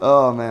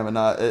 Oh man, but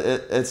no,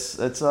 it's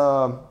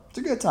a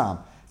good time.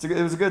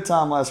 It was a good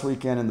time last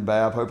weekend in the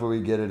BAB. Hopefully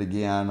we get it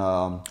again.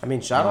 I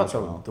mean, shout out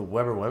to the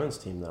Weber women's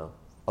team though.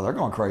 Oh, they're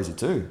going crazy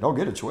too. Don't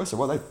get it twisted.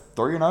 What, they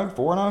 3-0,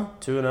 4-0,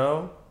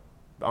 2-0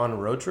 on a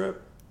road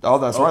trip. Oh,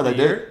 that's right. They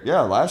year? did.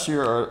 Yeah, last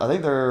year. I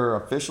think they're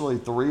officially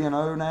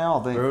 3-0 now.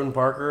 I think. Bruin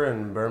Parker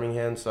and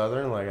Birmingham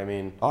Southern. Like, I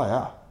mean. Oh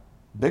yeah,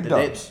 big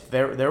dubs.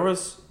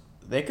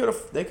 They could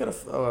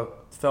have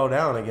fell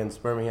down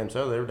against Birmingham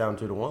Southern. They were down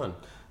 2-1.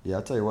 Yeah,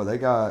 I tell you what, they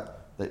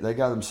got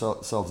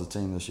themselves a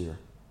team this year.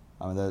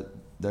 I mean,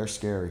 they're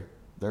scary.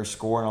 They're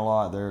scoring a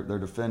lot. They're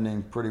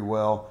defending pretty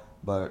well.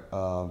 But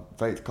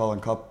Faith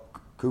Cullen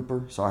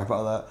Cooper, sorry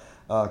about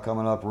that,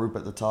 coming up. Roop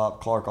at the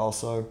top. Clark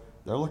also.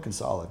 They're looking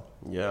solid.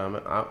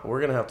 Yeah,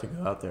 we're gonna have to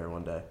go out there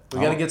one day.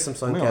 We gotta get some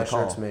Suncast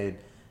shirts made,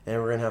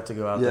 and we're gonna have to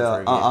go out there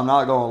for a game. I'm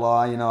not gonna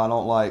lie. I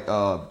don't like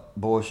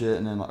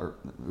bullshitting and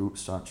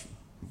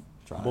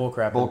bull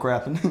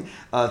crapping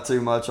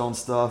too much on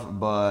stuff.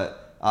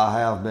 But I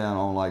have been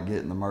on like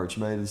getting the merch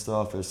made and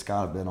stuff. It's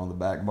kind of been on the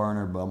back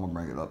burner, but I'm gonna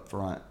bring it up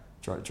front.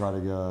 Try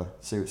to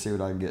see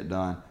what I can get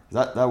done.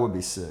 That would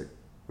be sick.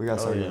 We gotta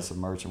start getting some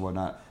merch and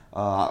whatnot.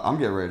 I'm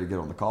getting ready to get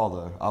on the call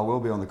though. I will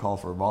be on the call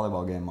for a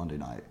volleyball game Monday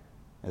night.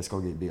 It's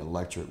gonna be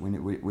electric. We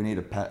need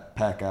to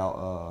pack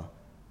out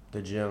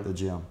the gym. The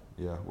gym,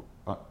 yeah.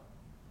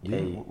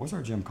 What's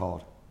our gym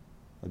called?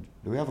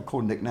 Do we have a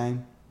cool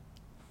nickname?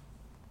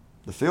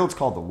 The field's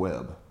called the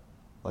Web,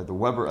 like the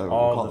Weber.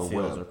 All the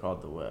fields are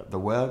called the Web. The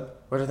Web.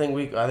 Which I think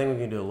we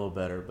can do a little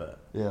better, but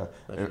yeah,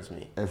 that's just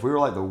me. If we were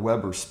like the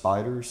Weber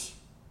Spiders,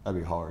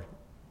 that'd be hard.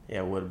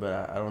 Yeah, it would,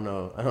 but I don't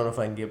know. I don't know if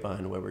I can get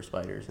behind Weber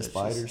Spiders. The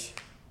Spiders.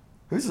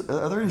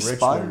 Are there any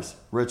Spiders?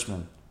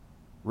 Richmond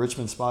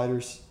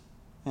Spiders.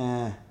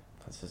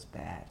 That's just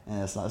bad.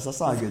 Yeah, that's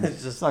not good.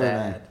 It's just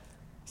bad.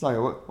 It's not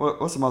good.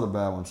 What's some other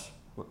bad ones?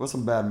 What's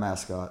some bad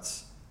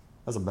mascots?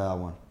 That's a bad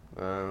one.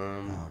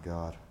 Oh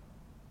God.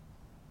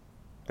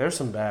 There's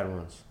some bad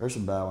ones.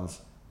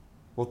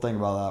 We'll think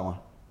about that one.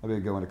 That'd be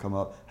a good one to come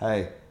up.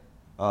 Hey,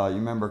 you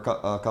remember a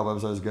couple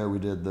episodes ago we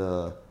did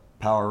the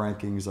power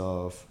rankings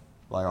of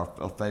like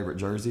our favorite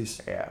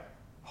jerseys? Yeah.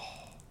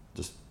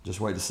 Just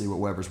wait to see what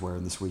Weber's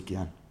wearing this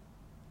weekend.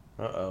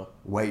 Uh-oh.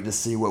 Wait to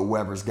see what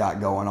Weber's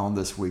got going on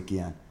this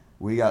weekend.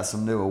 We got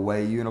some new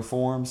away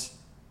uniforms.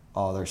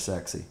 Oh, they're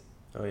sexy.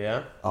 Oh,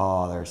 yeah?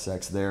 Oh, they're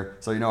sexy.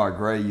 So, our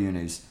gray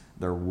unis,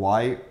 they're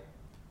white,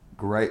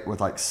 gray with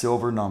like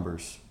silver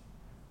numbers,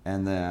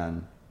 and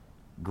then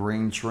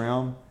green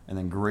trim, and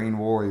then green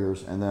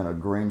Warriors, and then a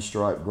green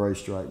stripe, gray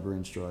stripe,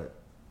 green stripe.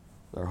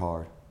 They're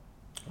hard.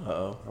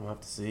 Uh-oh. I'm going to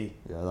have to see.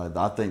 Yeah,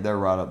 I think they're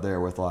right up there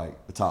with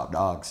like the top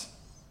dogs.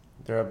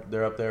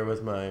 They're up there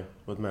with my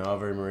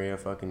Ave Maria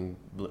freaking.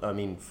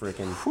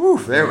 Whew,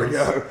 there we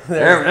go. They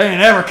ain't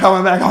never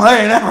coming back on.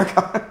 They ain't never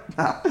coming.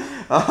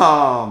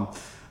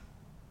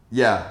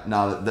 Yeah,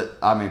 no.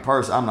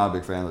 Personally, I'm not a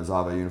big fan of those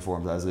Ave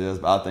uniforms as it is,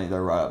 but I think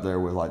they're right up there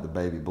with like the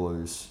baby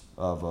blues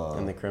of.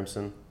 And the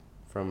crimson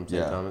from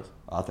St. Thomas.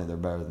 I think they're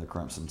better than the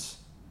crimsons.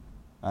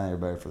 I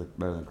think they're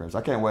better than the crimsons.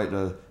 I can't wait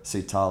to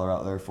see Tyler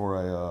out there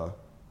for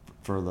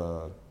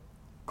the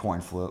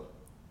coin flip.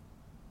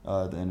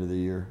 At the end of the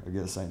year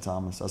against St.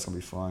 Thomas. That's going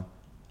to be fun.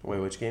 Wait,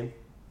 which game?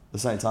 The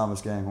St.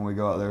 Thomas game when we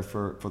go out there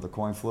for the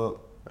coin flip.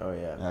 Oh,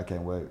 yeah. Yeah, I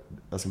can't wait.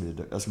 That's going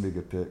to be a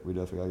good pick. We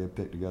definitely got to get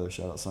picked together.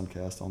 Shout out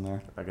Suncast on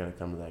there. I got to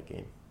come to that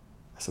game.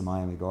 That's in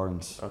Miami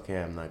Gardens.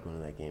 Okay, I'm not going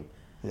to that game.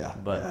 Yeah.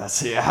 But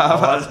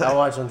I'll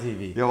watch on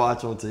TV. You'll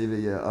watch on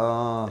TV,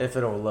 yeah. If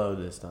it'll load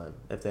this time.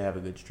 If they have a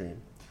good stream.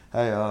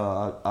 Hey,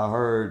 I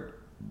heard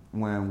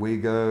when we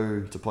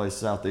go to play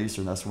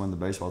Southeastern, that's when the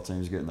baseball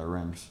team's getting their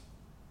rings.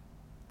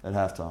 At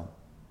halftime.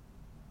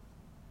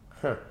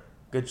 Huh.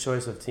 Good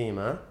choice of team,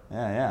 huh?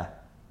 Yeah.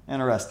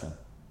 Interesting.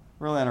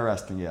 Really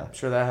interesting, yeah. I'm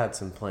sure that had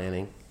some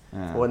planning.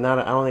 Yeah. Well,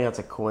 I don't think that's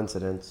a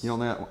coincidence. You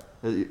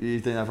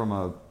think that from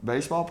a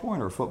baseball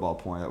point or a football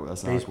point?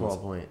 That's not baseball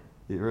point.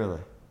 Really?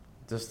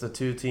 Just the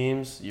two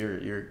teams.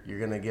 You're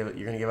gonna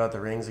give out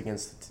the rings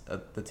against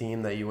the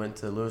team that you went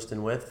to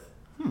Lewiston with.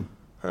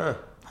 Huh.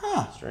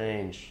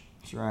 Strange.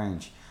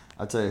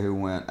 I tell you who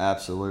went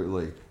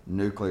absolutely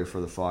nuclear for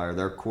the Fire.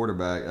 Their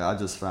quarterback, I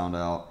just found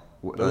out.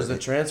 It was the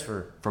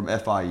transfer. From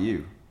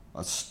FIU.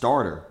 A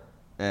starter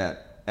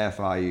at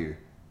FIU.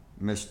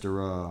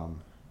 Mr.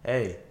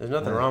 Hey, there's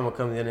nothing wrong with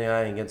coming to the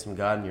NAI and getting some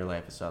God in your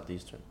life at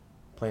Southeastern.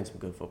 Playing some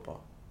good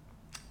football.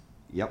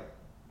 Yep.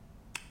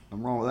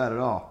 Nothing wrong with that at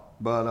all.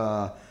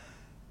 But,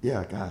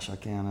 yeah, gosh, I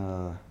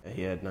can't.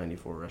 He had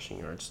 94 rushing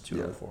yards,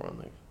 204 on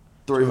the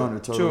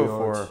 300 total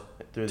 204 yards.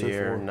 through the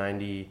air,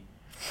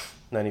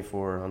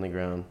 94 on the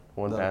ground,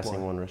 one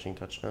passing, one rushing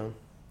touchdown.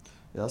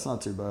 Yeah, that's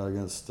not too bad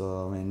against,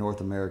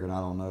 North American. I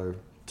don't know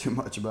too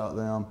much about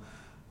them.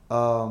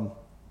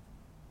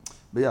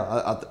 But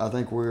yeah, I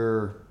think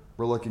we're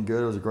looking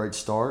good. It was a great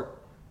start.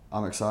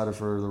 I'm excited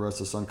for the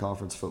rest of Sun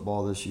Conference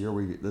football this year.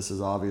 I think this is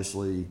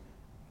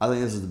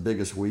the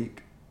biggest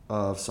week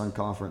of Sun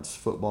Conference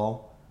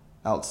football.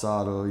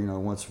 outside of,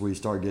 once we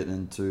start getting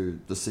into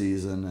the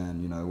season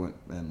and,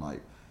 and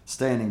like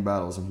standing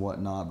battles and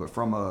whatnot. But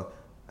from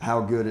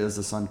how good is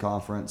the Sun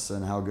Conference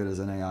and how good is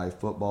NAI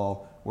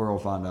football, we're going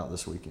to find out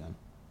this weekend.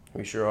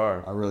 We sure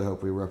are. I really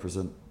hope we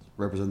represent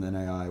the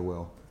NAI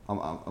well. I'm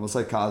going to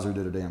say Kaiser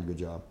did a damn good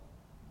job.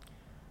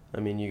 I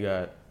mean, you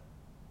got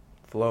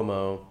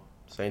Flomo,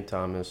 St.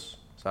 Thomas,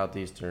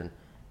 Southeastern,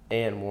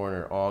 and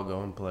Warner all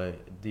go and play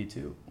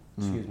D2.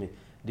 D1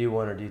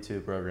 or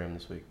D2 program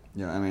this week.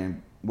 Yeah, I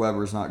mean,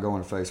 Weber's not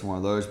going to face one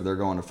of those, but they're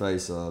going to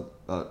face a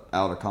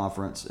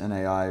out-of-conference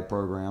NAI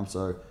program.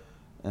 So,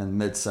 in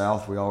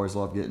Mid-South, we always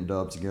love getting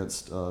dubs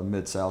against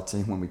Mid-South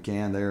team when we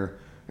can.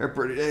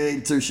 They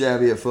ain't too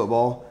shabby at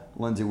football.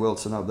 Lindsey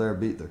Wilson up there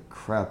beat the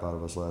crap out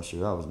of us last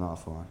year. That was not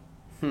fun.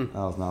 That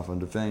was not fun.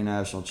 Defending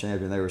national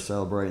champion, they were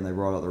celebrating. They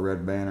brought out the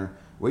red banner.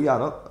 We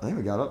got up. I think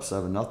we got up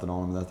 7-0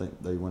 on them. I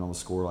think they went on to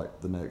score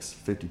like the next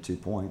 52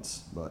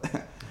 points. But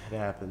it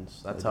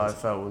happens. That's how I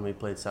felt when we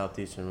played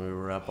Southeastern. We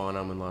were up on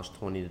them and lost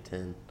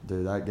 20-10.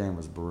 Dude, that game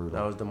was brutal.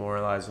 That was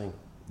demoralizing.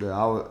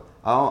 Yeah,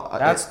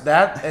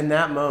 in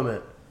that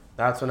moment.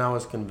 That's when I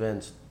was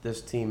convinced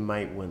this team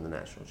might win the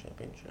national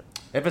championship.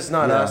 If it's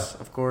not us,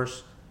 of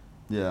course.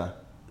 Yeah.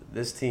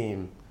 This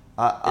team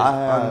is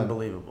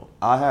unbelievable.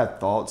 I had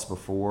thoughts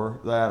before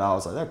that. I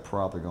was like, they're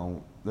probably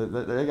going to.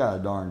 They got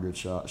a darn good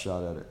shot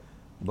at it.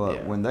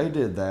 But when they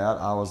did that,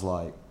 I was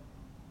like,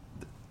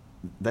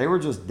 they were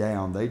just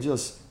down. They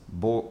just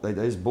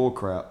bull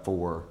crap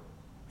for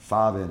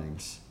 5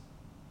 innings,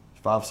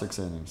 5-6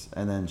 innings,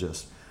 and then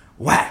just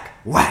whack,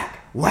 whack,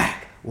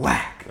 whack,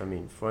 whack. I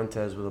mean,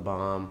 Fuentes with a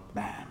bomb.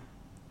 Bam.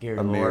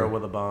 Gary Laura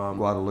with a bomb.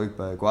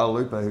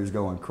 Guadalupe, who's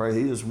going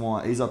crazy. He just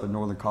won. He's up in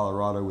northern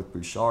Colorado with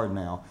Bouchard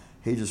now.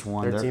 He just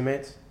won. Their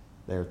teammates?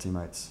 Their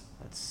teammates.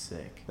 That's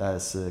sick. That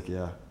is sick,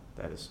 yeah.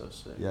 That is so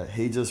sick. Yeah,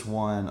 he just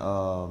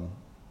won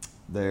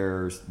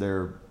their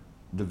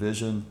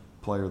division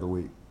player of the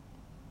week.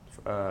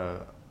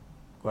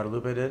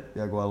 Guadalupe did?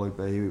 Yeah,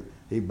 Guadalupe.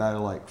 He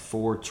batted like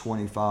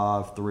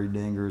 425, 3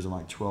 dingers, and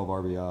like 12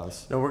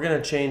 RBIs. No, we're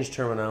going to change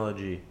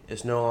terminology.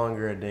 It's no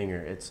longer a dinger.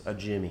 It's a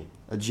Jimmy.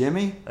 A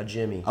Jimmy? A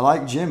Jimmy. I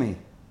like Jimmy.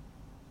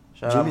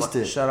 Shout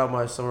out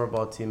my summer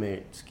ball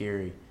teammate,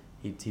 Scary.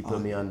 He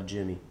put me on to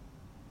Jimmy.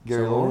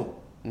 Gary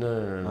Laurel? No.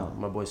 Oh.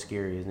 My boy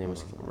Scary. His name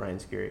was Ryan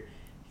Scary.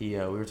 We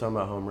were talking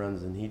about home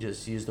runs, and he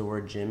just used the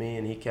word Jimmy,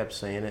 and he kept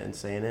saying it,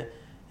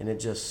 and it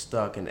just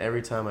stuck. And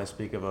every time I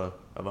speak of a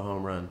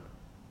home run,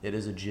 it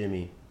is a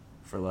Jimmy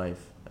for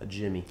life. A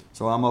Jimmy.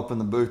 So I'm up in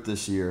the booth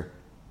this year,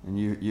 and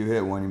you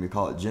hit one, and we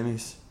call it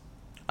Jimmy's?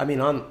 I mean,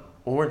 when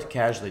we're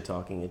casually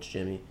talking, it's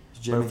Jimmy.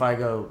 But if I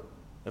go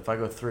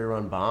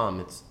 3-run bomb,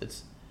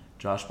 it's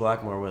Josh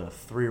Blackmore with a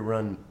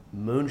 3-run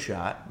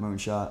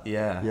moonshot.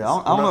 Yeah. Yeah,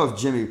 I don't know if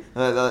Jimmy...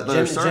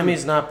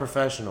 Jimmy's not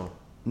professional.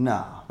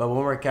 Nah. But when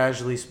we're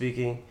casually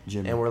speaking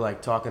Jimmy. And we're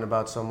like talking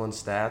about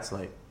someone's stats,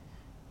 like,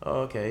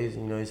 oh, okay, he's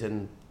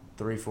hitting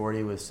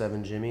 340 with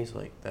 7 Jimmies,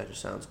 like that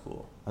just sounds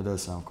cool. That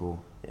does sound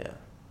cool. Yeah.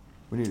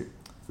 We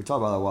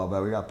talked about that a while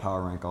back. We got to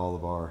power rank all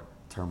of our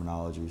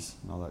terminologies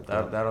and all that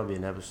crap. That'll be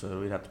an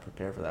episode. We'd have to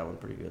prepare for that one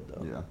pretty good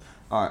though. Yeah.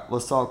 All right,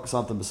 let's talk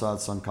something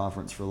besides Sun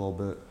Conference for a little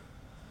bit.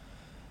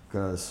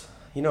 Cause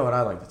you know what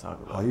I like to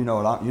talk about. Oh, you know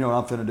what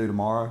I'm finna do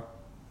tomorrow?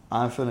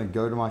 I'm finna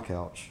go to my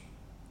couch.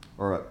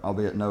 Or I'll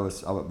be at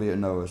Noah's.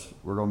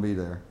 We're gonna be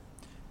there,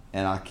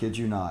 and I kid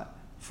you not,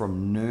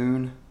 from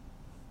noon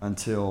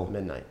until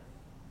midnight,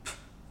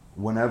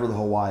 whenever the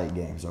Hawaii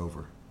game's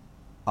over,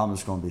 I'm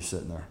just gonna be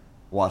sitting there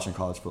watching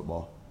college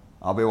football.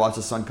 I'll be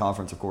watching Sun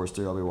Conference, of course,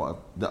 too. I'll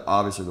be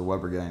obviously the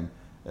Weber game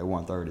at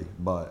 1:30.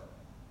 But,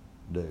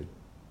 dude,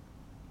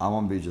 I'm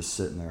gonna be just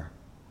sitting there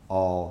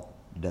all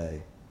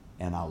day,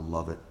 and I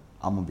love it.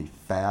 I'm gonna be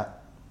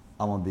fat.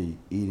 I'm gonna be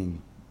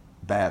eating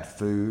bad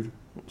food.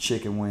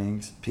 Chicken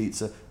wings,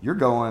 pizza. You're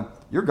going,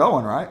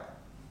 right?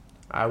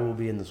 I will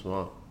be in the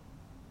swamp.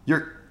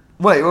 Wait.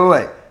 Wait,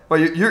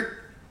 you're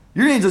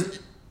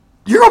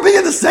gonna be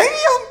in the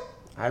stadium?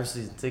 I have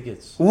season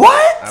tickets.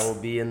 What? I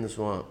will be in the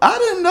swamp. I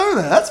didn't know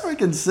that. That's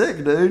freaking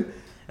sick, dude.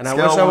 And I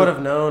wish I would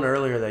have known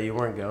earlier that you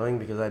weren't going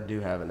because I do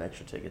have an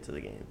extra ticket to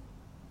the game.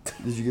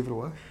 Did you give it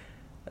away?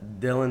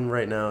 Dylan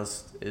right now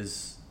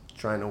is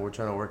trying to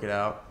work it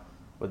out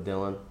with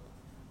Dylan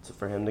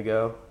for him to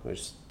go.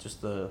 Which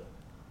just the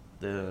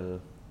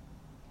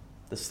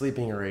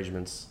sleeping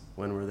arrangements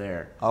when we're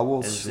there. I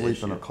will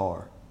sleep in a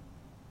car.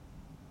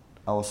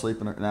 I will sleep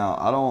in a... Now,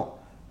 I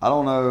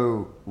don't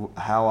know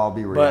how I'll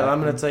be reacting. But I'm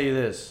going to tell you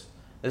this.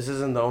 This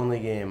isn't the only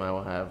game I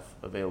will have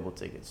available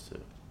tickets to.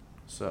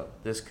 So,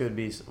 this could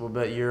be... Well,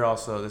 but you're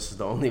also... This is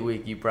the only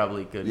week you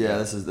probably could... Yeah,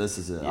 this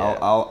is it. Yeah.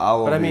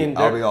 I'll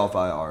be off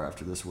IR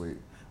after this week.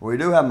 We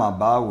do have my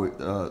bye week...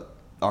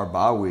 our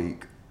bye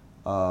week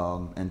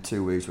in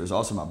 2 weeks, which is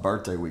also my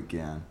birthday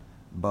weekend.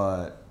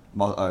 But...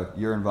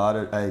 you're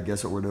invited. Hey,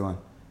 guess what we're doing?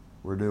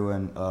 We're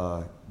doing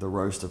the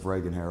roast of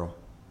Reagan Harrell.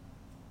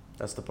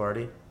 That's the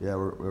party? Yeah,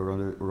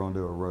 we're gonna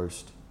do a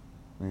roast.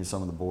 Me and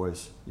some of the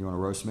boys. You want to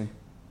roast me?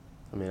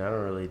 I mean, I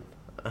don't really.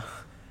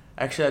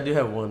 Actually, I do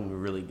have one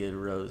really good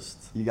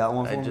roast. You got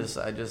one for me?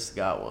 I just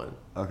got one.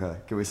 Okay.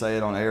 Can we say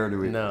it on air? Or do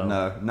we? No.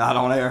 No, not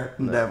on air.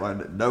 No.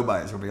 Definitely.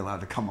 Nobody's gonna be allowed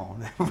to come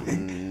on.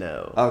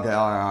 No. Okay.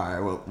 All right.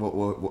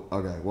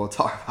 We'll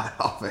talk about it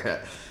off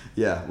air.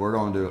 Yeah, we're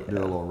gonna do a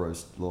little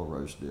roast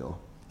deal.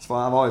 It's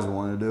fine. I've always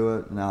wanted to do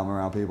it. Now I'm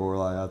around people who are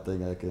like, I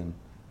think I can.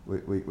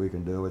 We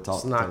can do it.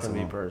 It's not gonna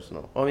be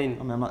personal.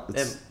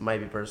 It might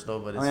be personal,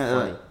 but it's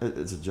funny.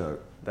 It's a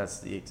joke.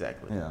 That's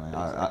exactly.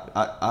 Yeah,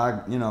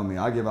 I you know me.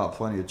 I give out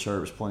plenty of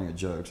chirps, plenty of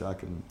jokes.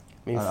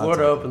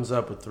 Florida opens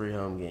up with 3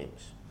 home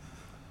games.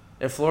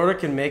 If Florida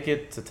can make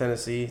it to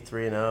Tennessee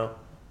 3-0,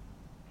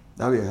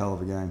 that'd be a hell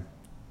of a game.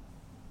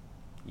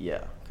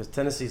 Yeah, because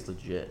Tennessee's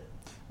legit.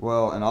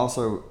 Well, and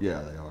also,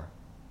 yeah, they are.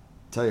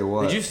 Tell you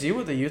what. Did you see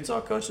what the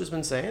Utah coach has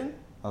been saying?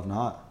 I've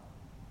not.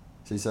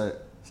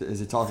 Is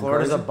he talking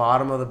Florida's crazy? a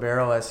bottom of the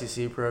barrel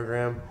SEC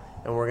program,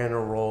 and we're gonna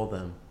roll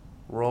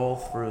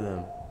through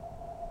them.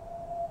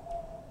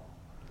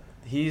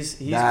 He's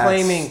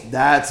claiming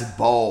that's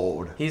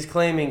bold. He's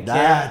claiming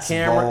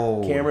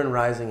bold. Cameron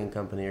Rising and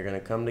company are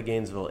gonna come to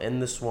Gainesville in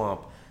the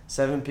swamp,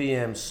 7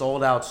 p.m.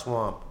 sold out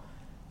swamp,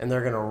 and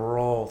they're gonna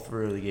roll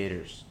through the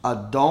Gators. I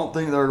don't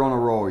think they're gonna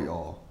roll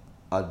y'all.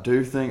 I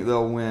do think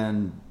they'll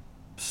win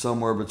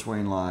somewhere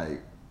between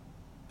like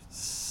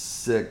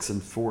 6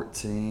 and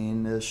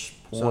 14-ish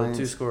points.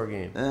 So 2-score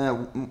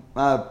game.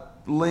 I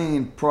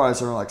lean probably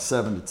somewhere like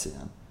 7 to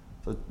 10.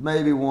 So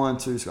maybe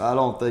 1-2. I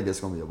don't think it's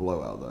gonna be a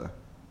blowout though.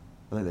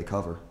 I think they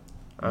cover.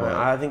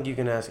 I think you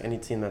can ask any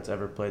team that's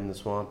ever played in the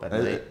swamp at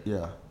night.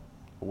 Yeah.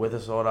 With a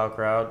sold-out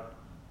crowd.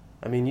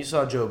 I mean, you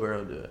saw Joe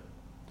Burrow do it.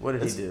 What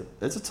did he do?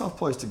 It's a tough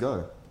place to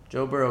go.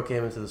 Joe Burrow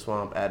came into the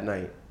swamp at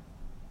night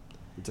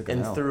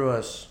and threw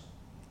us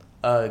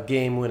a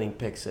game-winning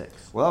pick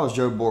 6. Well, that was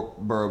Joe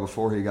Burrow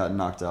before he got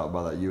knocked out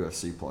by that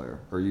UFC player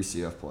or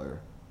UCF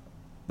player.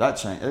 That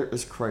changed.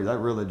 It's crazy. That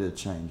really did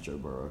change Joe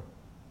Burrow.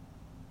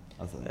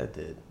 I think. That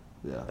did.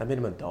 Yeah. That made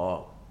him a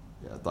dog.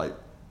 Yeah, like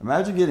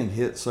imagine getting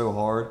hit so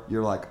hard.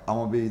 You're like, I'm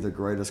gonna be the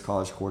greatest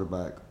college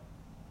quarterback,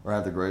 or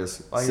have the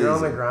greatest. Like season. you're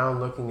on the ground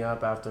looking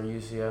up after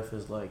UCF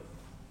is like,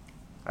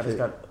 I just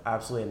got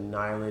absolutely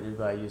annihilated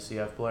by a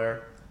UCF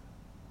player,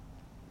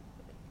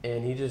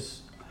 and he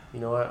just,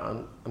 you know what?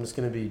 I'm just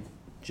gonna be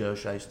Joe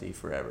Shiesty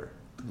forever.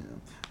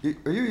 Yeah.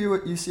 Are you a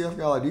UCF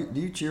guy? Like, do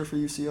you cheer for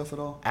UCF at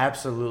all?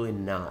 Absolutely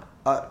not.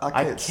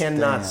 I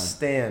cannot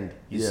stand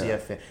UCF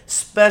fans,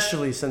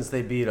 especially since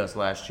they beat us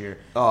last year.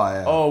 Oh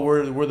yeah. Oh,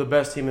 we're the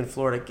best team in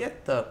Florida.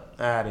 Get the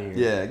out of here.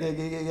 Yeah,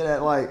 get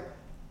that. Like,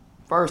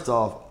 first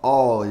off,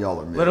 all of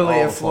y'all are mid. Literally,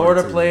 if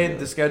Florida played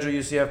the schedule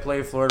UCF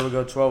played, Florida would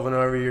go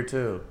 12-0 every year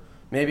too.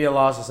 Maybe a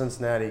loss to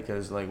Cincinnati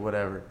because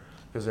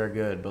because they're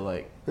good. But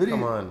like,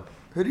 come on.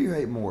 Who do you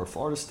hate more,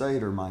 Florida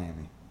State or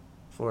Miami?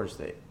 Florida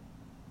State.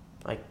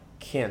 I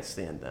can't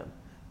stand them.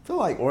 I feel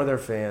like or their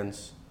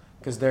fans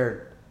because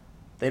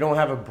they don't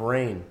have a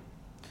brain.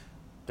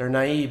 They're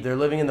naive. They're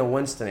living in the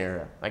Winston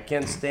era. I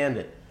can't stand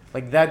it.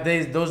 Like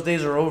those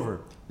days are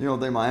over. You don't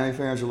think Miami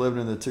fans are living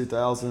in the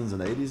 2000s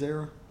and 80s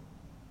era?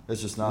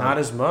 It's just not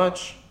as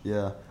much.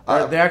 Yeah,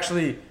 they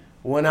actually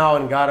went out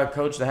and got a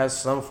coach that has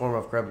some form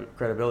of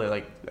credibility.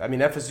 Like, I mean,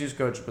 FSU's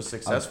coach was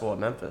successful at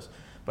Memphis,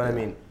 but I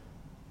mean,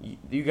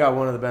 you got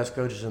one of the best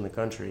coaches in the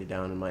country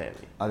down in Miami.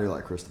 I do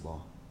like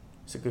Cristobal.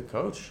 He's a good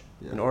coach,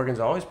 yeah. And Oregon's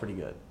always pretty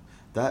good.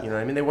 You know what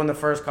I mean? They won the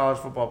first college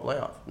football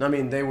playoff. I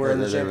mean, they were in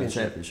the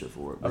championship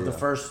for it, of the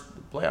first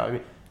playoff. I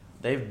mean,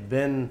 they've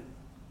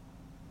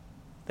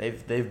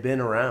been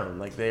around.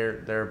 Like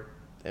they're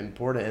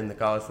important in the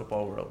college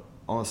football world.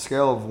 On a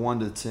scale of 1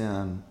 to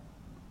 10,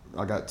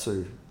 I got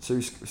two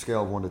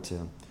scale of 1 to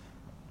 10.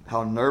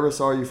 How nervous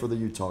are you for the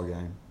Utah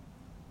game?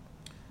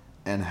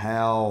 And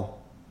how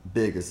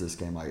big is this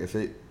game? Like if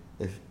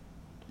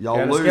y'all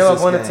lose this game. On a scale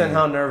of 1 to 10,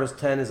 how nervous?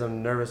 10 is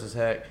I'm nervous as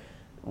heck.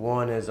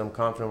 1 is I'm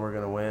confident we're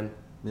gonna win.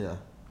 Yeah.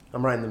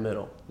 I'm right in the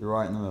middle. You're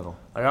right in the middle.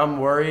 Like I'm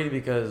worried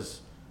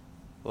because,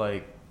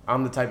 like,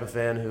 I'm the type of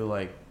fan who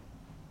like,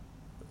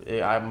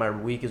 my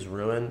week is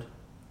ruined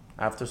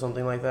after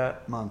something like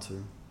that. Mine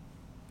too.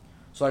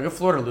 So like if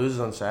Florida loses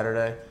on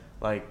Saturday,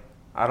 like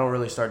I don't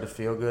really start to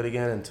feel good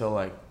again until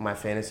like my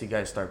fantasy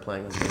guys start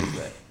playing on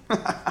Thursday.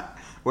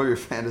 What are your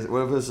fantasy?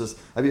 What if it's just?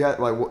 Have you had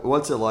like?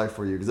 What's it like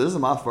for you? Because this is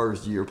my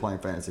first year playing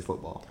fantasy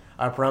football.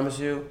 I promise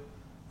you,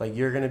 like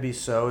you're gonna be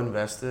so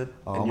invested,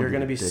 and you're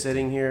gonna be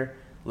sitting here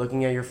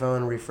looking at your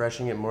phone,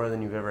 refreshing it more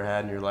than you've ever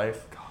had in your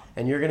life,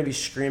 and you're gonna be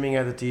screaming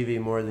at the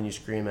TV more than you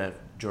scream at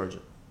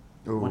Georgia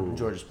when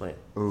Georgia's playing.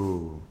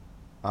 Ooh,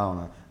 I don't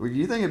know. Do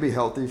you think it'd be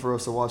healthy for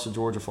us to watch the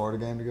Georgia-Florida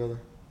game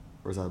together,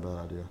 or is that a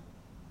bad idea?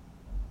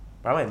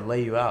 I might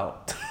lay you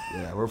out.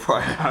 Yeah, we're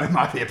probably. It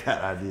might be a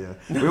bad idea.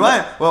 We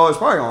might. Well, it's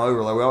probably gonna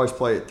overlay. We always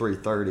play at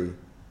 3:30,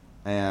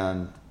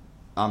 and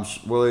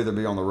we'll either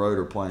be on the road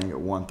or playing at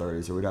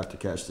 1:30, so we'd have to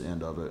catch the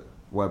end of it,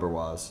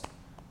 Weber-wise.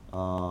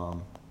 But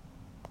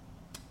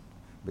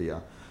yeah.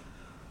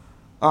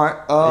 All right.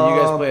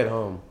 You guys play at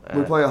home.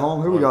 We play at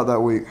home. Who we got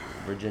that week?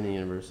 Virginia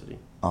University.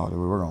 Oh, dude,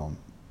 we're gonna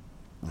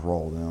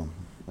roll them.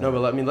 No,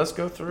 but let's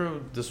go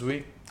through this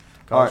week.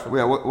 All right,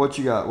 yeah. What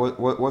you got?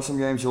 What's some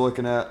games you're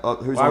looking at?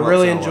 Who's I on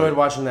really upset enjoyed alert?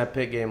 watching that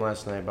Pitt game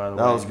last night. By the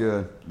way, That was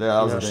good. Yeah,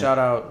 that was a shout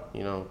out,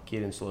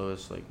 Keaton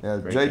Slovis. Great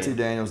JT game.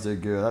 Daniels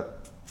did good. That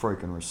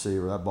freaking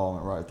receiver, that ball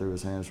went right through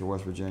his hands for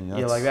West Virginia.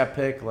 That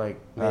pick,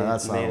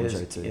 that's not made on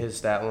JT. his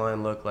stat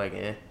line look like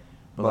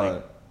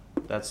but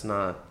that's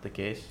not the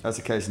case. That's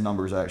the case.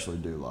 Numbers actually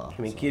do lie.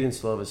 I mean, Keaton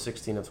Slovis,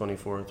 16 of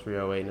 24,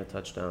 308 and a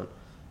touchdown.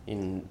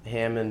 In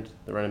Hammond,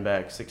 the running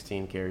back,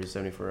 16 carries,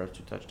 74 yards,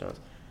 2 touchdowns.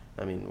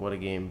 I mean, what a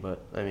game.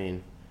 But, I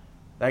mean,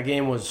 that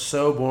game was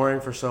so boring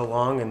for so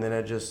long, and then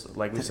it just,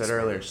 like we said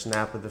earlier,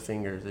 snap of the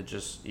fingers. It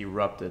just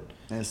erupted.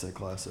 It's a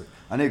classic.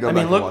 I need to go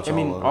back and watch all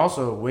of it.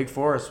 Also, Wake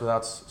Forest,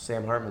 without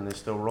Sam Hartman, they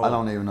still roll. I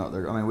don't even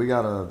know. We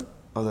got a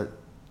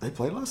 – they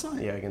played last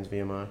night? Yeah, against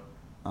VMI.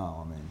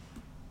 Oh,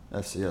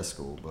 FCS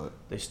school, but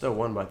they still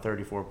won by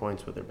 34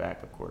 points with their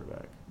backup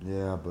quarterback.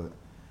 Yeah, but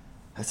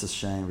that's a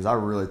shame because I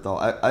really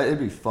thought it'd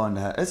be fun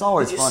to have. It's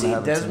always fun to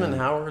have. Did you see Desmond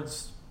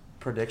Howard's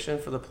prediction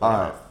for the playoff?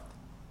 All right.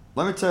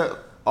 Let me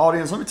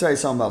tell you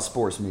something about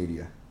sports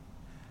media.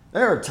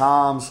 There are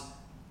times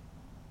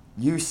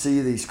you see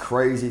these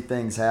crazy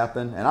things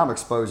happen, and I'm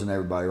exposing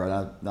everybody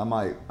right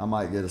now. I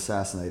might get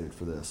assassinated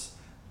for this.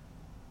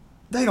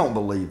 They don't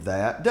believe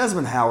that.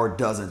 Desmond Howard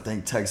doesn't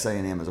think Texas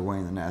A&M is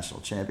winning the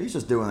national championship. He's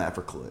just doing that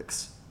for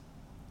clicks.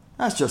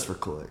 That's just for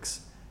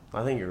clicks.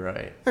 I think you're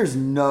right. There's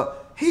no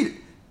he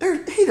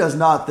does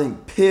not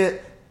think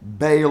Pitt,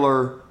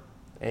 Baylor,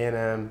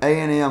 A&M.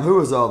 Who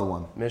was the other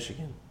one?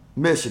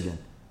 Michigan.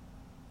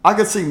 I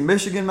could see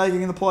Michigan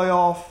making the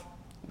playoff.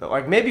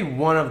 Like maybe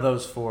one of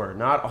those four,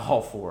 not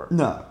all four.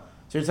 No.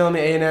 So you're telling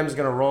me A&M is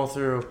going to roll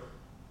through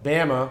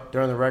Bama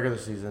during the regular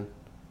season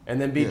and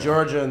then beat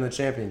Georgia in the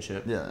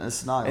championship. Yeah,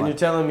 it's not. And you're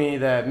telling me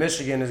that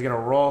Michigan is going to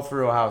roll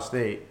through Ohio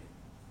State.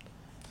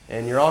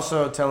 And you're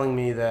also telling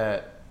me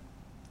that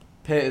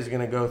Pitt is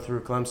going to go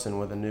through Clemson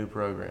with a new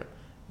program.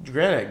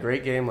 Granted,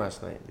 great game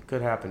last night. It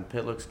could happen.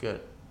 Pitt looks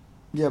good.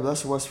 Yeah, but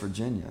that's West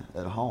Virginia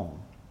at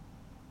home.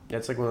 Yeah,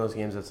 it's like one of those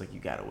games that's like you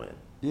got to win.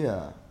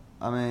 Yeah.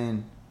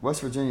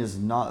 West Virginia's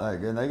not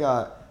that good. They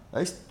got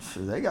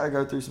to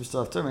go through some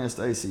stuff too. It's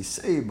the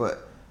ACC,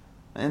 but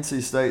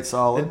NC State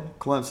solid,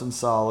 Clemson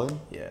solid.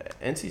 Yeah,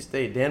 NC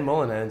State. Dan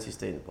Mullen had NC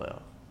State in the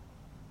playoff.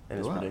 In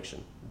his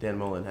prediction, Dan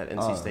Mullen had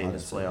NC State in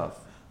his playoff.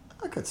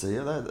 I could see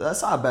it.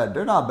 That's not bad.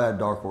 They're not a bad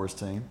dark horse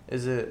team.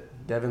 Is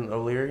it Devin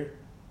O'Leary?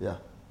 Yeah.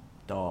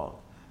 Dog.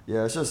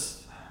 Yeah, it's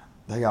just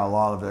they got a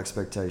lot of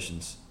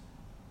expectations,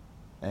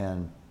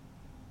 and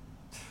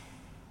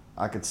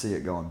I could see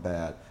it going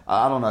bad.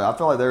 I don't know. I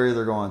feel like they're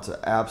either going to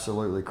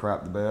absolutely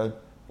crap the bed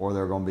or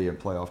they're going to be in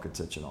playoff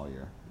contention all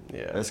year.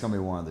 Yeah. It's going to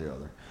be one or the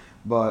other.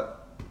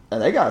 But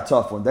and they got a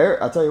tough one.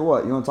 I tell you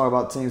what, you want to talk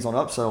about teams on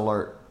upset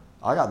alert?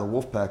 I got the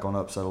Wolfpack on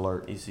upset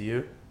alert.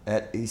 ECU?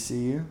 At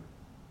ECU.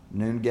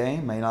 Noon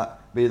game. May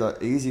not be the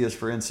easiest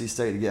for NC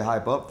State to get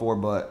hype up for,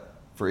 but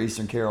for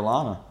Eastern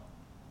Carolina.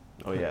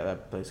 Oh, yeah,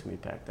 that place can be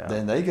packed out.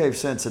 Then they gave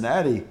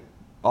Cincinnati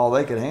all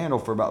they could handle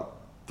for about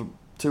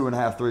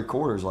 2.5, 3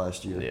 quarters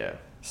last year. Yeah.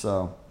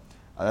 So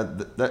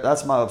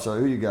that's my upset.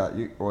 Who you got?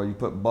 You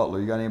put Butler.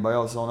 You got anybody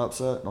else on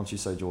upset? Don't you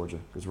say Georgia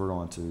because we're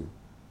going to.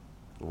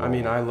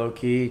 I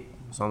low-key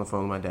was on the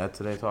phone with my dad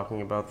today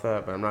talking about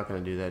that, but I'm not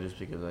going to do that just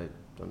because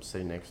I'm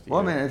sitting next to you.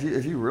 Well,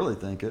 if you really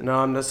think it.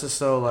 No, this is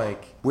so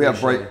We have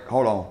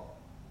hold on.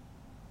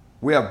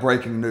 We have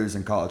breaking news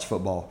in college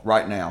football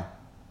right now.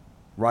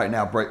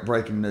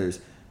 Breaking news.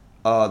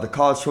 The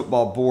College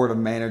Football Board of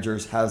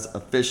Managers has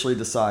officially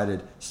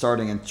decided,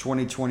 starting in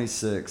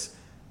 2026,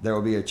 there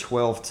will be a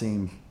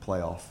 12-team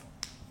playoff.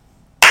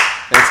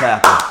 It's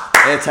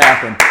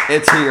happened.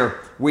 It's here.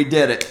 We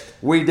did it.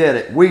 We,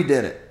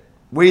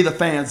 the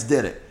fans,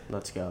 did it.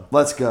 Let's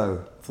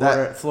go.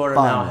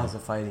 Florida now has a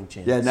fighting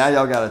chance. Yeah, now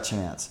y'all got a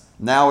chance.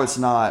 Now it's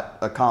not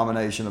a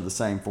combination of the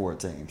same 4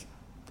 teams.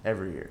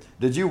 Every year.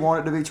 Did you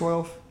want it to be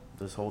 12?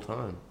 This whole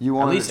time. You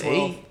wanted at least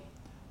 12? 8.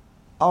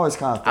 I always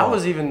kind of thought. I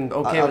was even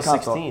okay with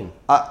 16.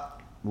 That's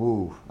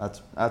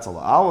a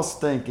lot. I was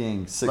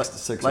thinking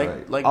 6 or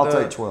 8. I'll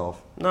take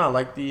 12. No,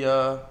 like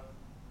the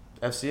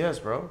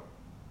FCS, bro.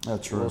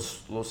 That's true.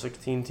 Little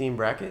 16-team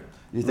bracket.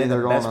 You think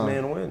they're going to best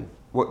man win?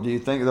 What do you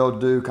think they'll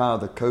do? Kind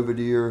of the COVID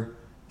year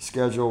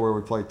schedule where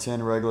we play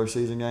 10 regular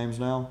season games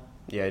now.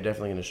 Yeah, you're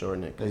definitely going to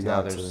shorten it. They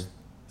got to. Because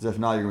if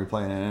not, you're going to be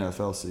playing an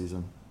NFL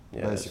season.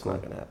 Yeah, basically.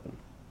 that's not going to happen.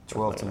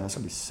 12 10. That's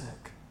going to be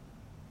sick.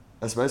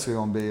 That's basically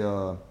going to be.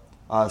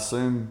 I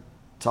assume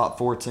top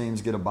 4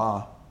 teams get a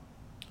bye.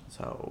 That's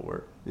how it will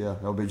work. Yeah,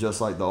 it'll be just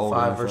like the old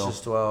 5 NFL.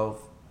 versus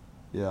 12.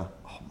 Yeah.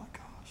 Oh my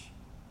gosh.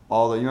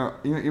 All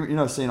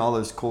the seeing all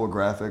those cool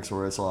graphics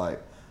where it's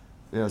like,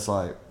 it's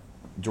like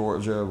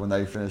Georgia when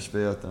they finished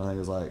 5th, and I think it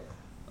was like,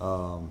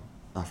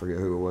 I forget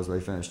who it was, but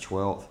they finished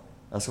 12th.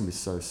 That's gonna be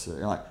so sick.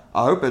 And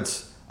I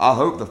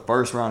hope the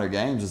first round of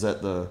games is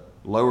at the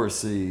lower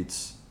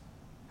seeds'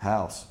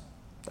 house.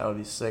 That would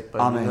be sick, but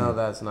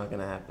that's not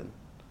gonna happen.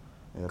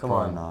 Yeah, come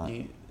on, not.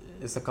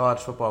 It's the college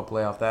football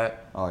playoff.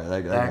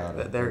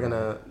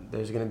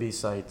 There's gonna be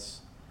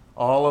sites.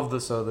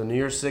 The New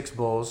Year's 6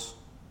 bowls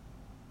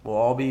will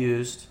all be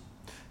used.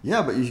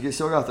 Yeah, but you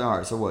still got the all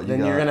right. So what?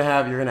 Then you're gonna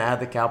add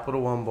the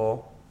Capital One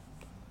Bowl.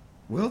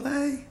 Will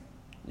they?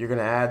 You're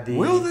gonna add the.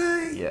 Will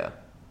they? Yeah,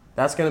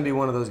 that's gonna be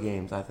one of those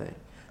games. I think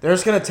they're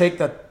just gonna take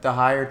the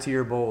higher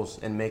tier bowls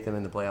and make them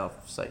into playoff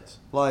sites.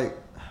 Like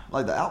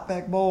the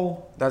Outback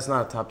Bowl. That's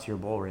not a top tier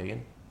bowl,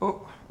 Reagan.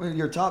 Oh, well,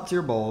 your top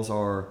tier bowls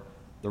are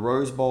the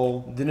Rose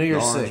Bowl, the New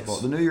Year's Orange Six, Bowl,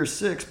 the New Year's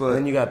Six. But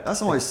then you got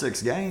that's only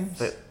 6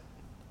 games.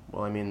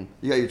 Well, I mean,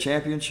 you got your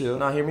championship.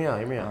 No, hear me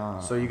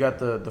out. So you got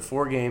the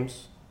 4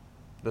 games.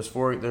 There's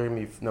 4. They're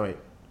gonna be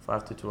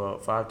 5 to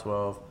 12, 5,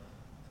 12,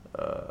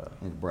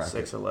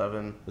 6,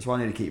 11. That's why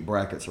I need to keep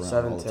brackets around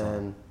 7, all the 10,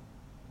 time.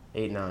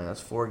 8, 9.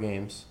 That's 4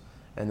 games,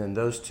 and then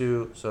those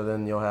 2. So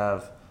then you'll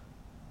have.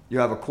 You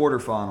have a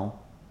quarterfinal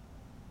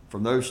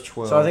from those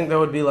 12. So I think there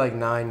would be like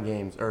 9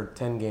 games or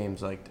 10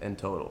 games like in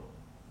total,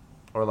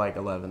 or like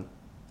 11,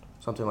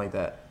 something like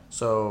that.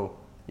 So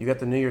you got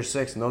the New Year's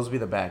Six, and those will be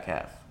the back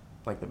half.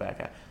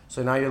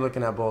 So now you're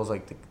looking at bowls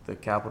like the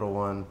Capital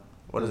One.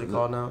 What is it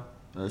called now?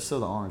 It's still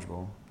the Orange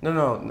Bowl.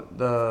 No,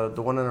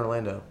 the one in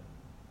Orlando.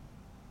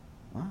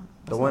 Huh?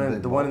 The one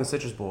in the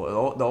Citrus Bowl.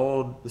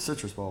 The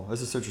Citrus Bowl. It's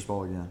the Citrus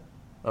Bowl again.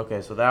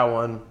 Okay, so that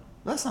one.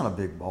 That's not a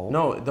big bowl.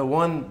 No, the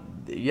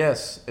one.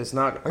 Yes, it's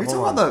not. Are you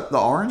talking about the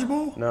Orange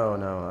Bowl? No,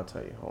 I'll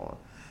tell you. Hold on.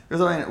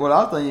 Because what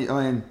I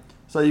think,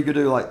 so you could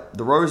do like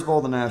the Rose Bowl,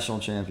 the national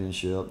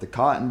championship, the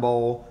Cotton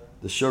Bowl,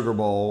 the Sugar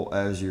Bowl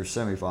as your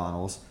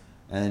semifinals.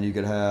 And then you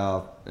could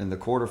have in the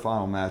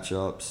quarterfinal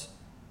matchups.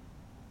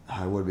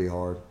 It would be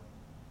hard.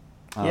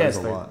 Yes,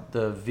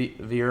 the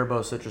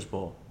Vierbo Citrus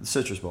Bowl. The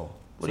Citrus Bowl.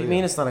 What do you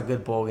mean it's not a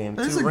good bowl game?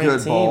 It's 2 a ranked good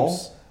teams.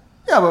 bowl.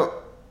 Yeah, but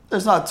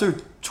there's not 2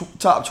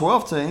 top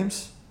 12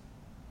 teams.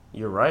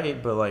 You're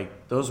right, but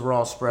like those were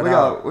all spread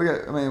out.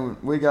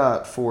 We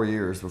got 4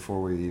 years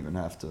before we even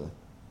have to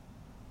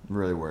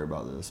really worry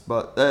about this.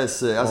 But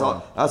that's it.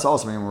 That's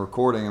awesome. We're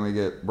recording and we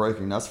get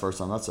breaking. That's the first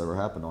time that's ever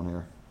happened on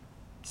here.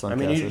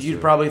 Suncast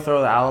you'd probably throw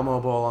the Alamo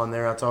Bowl on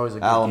there. That's always a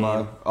good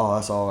game. Oh,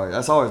 that's always a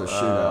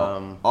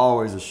shootout.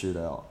 Always a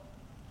shootout.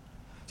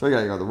 So you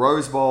got the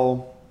Rose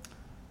Bowl,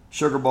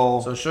 Sugar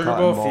Bowl. So Sugar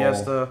Bowl,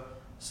 Fiesta,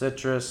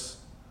 Citrus,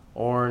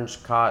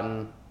 Orange,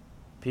 Cotton,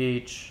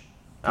 Peach,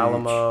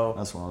 Alamo.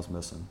 That's what I was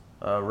missing.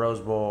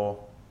 Rose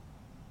Bowl.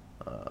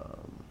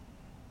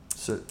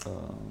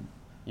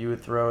 You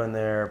would throw in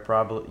there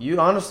probably.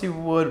 You honestly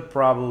would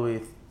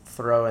probably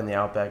throw in the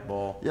Outback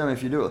Bowl. Yeah,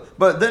 if you do it.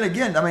 But then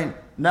again,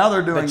 now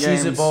they're doing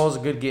games. The Cheez-It Bowl is a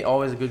good game.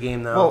 Always a good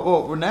game now.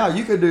 Well, now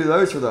you could do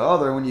those for the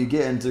other when you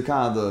get into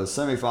kind of the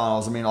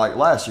semifinals. Like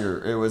last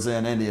year, it was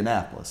in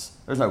Indianapolis.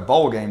 There's no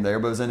bowl game there,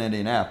 but it was in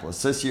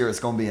Indianapolis. This year, it's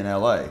going to be in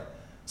L.A.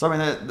 So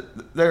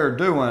they're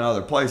doing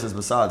other places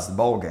besides the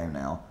bowl game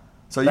now.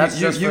 So you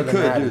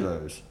could do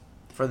those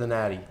for the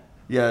Natty.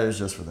 Yeah, it's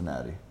just for the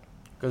Natty.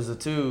 Because the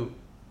two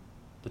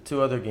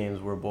other games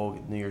were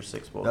New Year's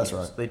Six bowl That's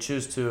games. Right. They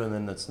choose 2, and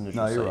then that's the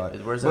neutral site. You're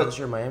right. Where's that this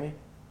year? Miami?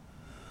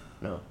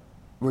 No.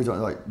 What are you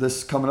talking like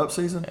this coming up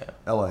season? Yeah.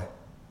 L.A.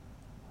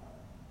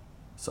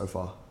 So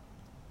far.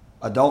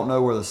 I don't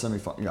know where the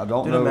semifinal. Where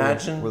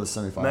the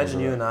semifinals.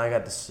 Imagine you and I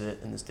got to sit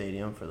in the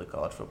stadium for the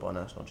college football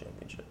national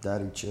championship.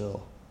 Daddy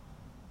chill.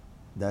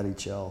 I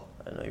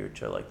know you were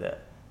chill like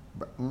that.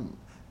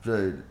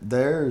 Dude,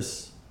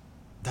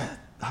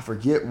 I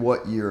forget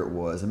what year it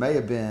was. It may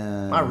have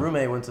been. My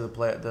roommate went to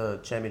the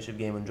championship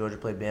game when Georgia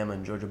played Bama,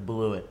 and Georgia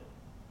blew it.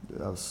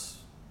 Dude,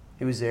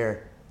 He was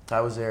there.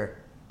 Ty was there.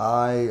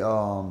 By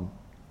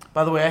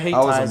the way, I hate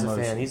Ty as a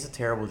fan. He's a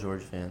terrible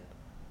Georgia fan.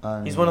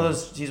 He's one of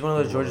those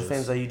Georgia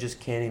fans that you just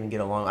can't even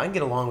get along. I can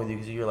get along with you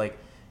because you're like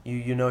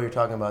you know you're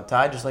talking about.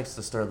 Ty just likes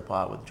to stir the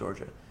pot with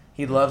Georgia.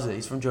 He loves it.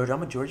 He's from Georgia.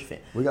 I'm a Georgia fan.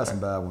 We got some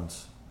bad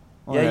ones.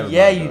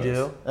 Yeah, you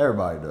do.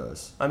 Everybody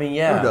does.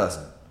 Yeah. Who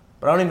doesn't?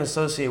 But I don't even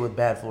associate with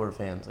bad Florida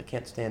fans. I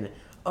can't stand it.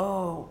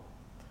 Oh,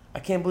 I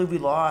can't believe we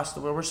lost.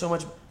 We're so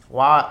much.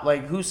 Why?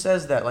 Like, who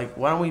says that? Like,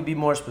 why don't we be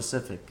more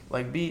specific?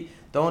 Like,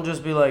 don't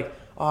just be like,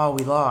 oh,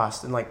 we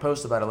lost, and like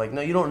post about it. Like,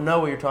 no, you don't know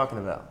what you're talking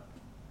about.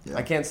 Yeah.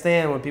 I can't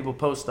stand when people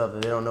post stuff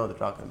that they don't know what they're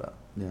talking about.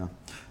 Yeah.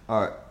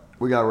 All right,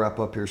 we gotta wrap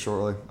up here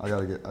shortly. I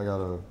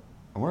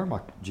where are my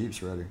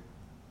Jeeps ready?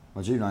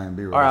 My Jeep not even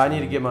be ready. All right, I need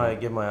to get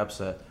my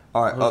upset.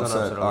 All right,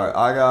 upset. All right,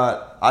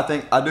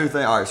 I do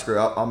think. All right, screw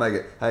it. I'll make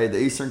it. Hey, the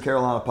Eastern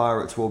Carolina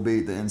Pirates will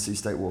beat the NC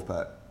State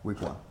Wolfpack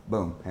week 1.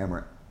 Boom,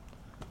 hammer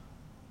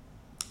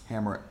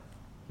it.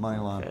 Money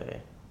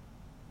line.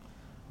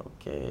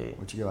 Okay.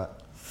 What you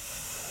got?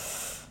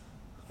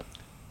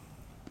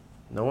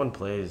 No one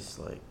plays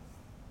like.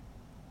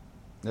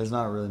 There's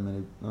not really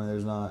many.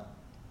 There's not.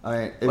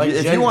 If like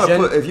you want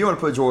to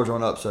put Georgia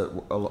on upset,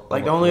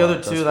 like the only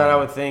other two that I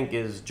would think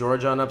is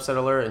Georgia on upset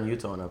alert and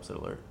Utah on upset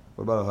alert.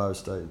 What about Ohio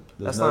State?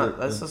 That's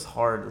just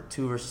hard.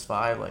 2 versus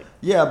 5, like.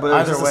 Yeah,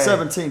 but it's a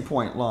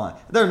 17-point line.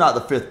 They're not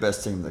the 5th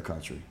best team in the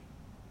country.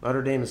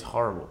 Notre Dame is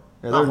horrible.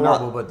 Yeah, not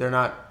horrible, but they're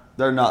not.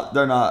 They're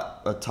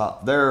not a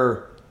top.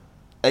 They're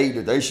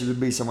 8. They should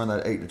be somewhere in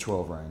that 8 to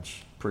 12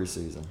 range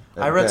preseason.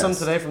 I read something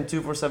today from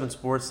 247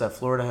 Sports that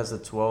Florida has the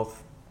 12th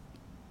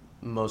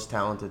most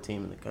talented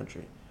team in the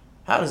country.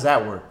 How does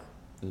that work?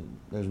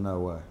 There's no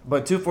way.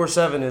 But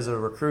 247 is a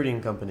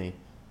recruiting company,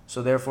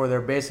 so therefore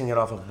they're basing it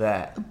off of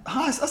that.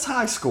 That's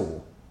high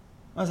school.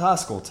 That's high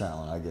school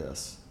talent, I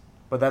guess.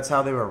 But that's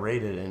how they were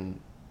rated, and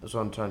that's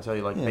what I'm trying to tell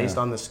you. Like, based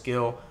on the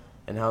skill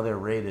and how they're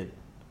rated.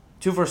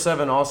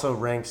 247 also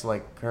ranks,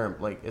 like,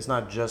 current. Like, it's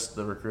not just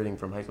the recruiting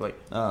from high school. Like,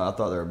 I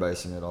thought they were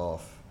basing it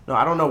off. No,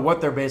 I don't know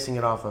what they're basing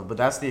it off of, but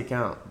that's the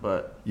account.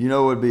 But you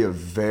know what would be a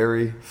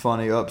very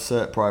funny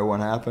upset? Probably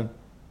wouldn't happen.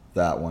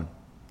 That one.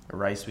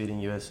 Rice beating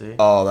USC?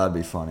 Oh, that'd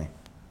be funny.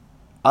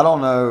 I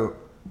don't know.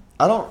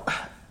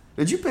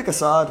 Did you pick a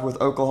side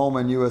with Oklahoma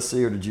and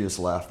USC, or did you just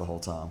laugh the whole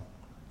time?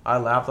 I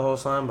laughed the whole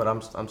time, but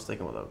I'm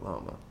sticking with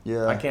Oklahoma.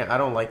 Yeah. I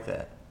don't like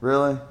that.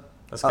 Really?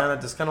 That's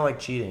kind of like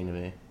cheating to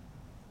me.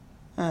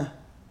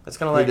 It's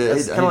kind of He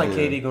like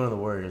did. KD going to the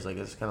Warriors. Like,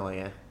 it's kind of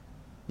like,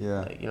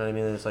 Yeah. Like, you know what I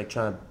mean? It's like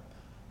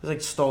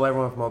stole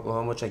everyone from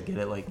Oklahoma, which I get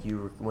it. Like,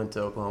 you went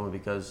to Oklahoma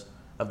because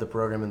of the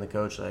program and the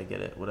coach. I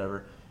get it.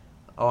 Whatever.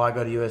 Oh, I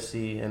go to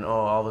USC, and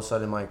all of a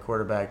sudden my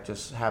quarterback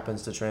just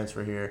happens to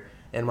transfer here,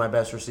 and my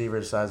best receiver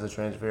decides to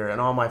transfer here,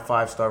 and all my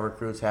 5-star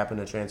recruits happen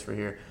to transfer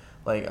here.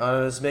 Like,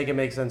 just make it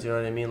make sense. You know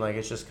what I mean? Like,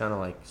 it's just kind of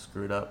like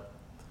screwed up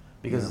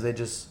because they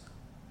just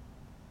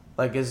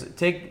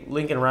take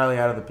Lincoln Riley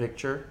out of the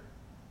picture.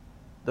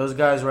 Those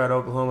guys were at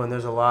Oklahoma, and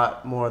there's a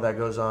lot more that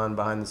goes on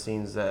behind the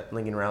scenes that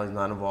Lincoln Riley's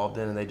not involved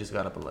in, and they just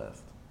got up and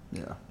left. Yeah.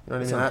 You know what I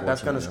mean?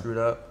 That's kind of screwed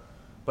up.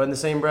 But in the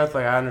same breath,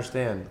 like, I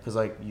understand because,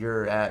 like,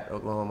 you're at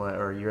Oklahoma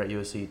or you're at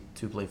USC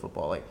to play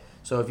football. Like,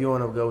 so if you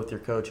want to go with your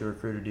coach who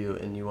recruited you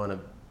and you want to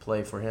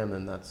play for him,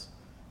 then that's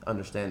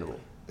understandable.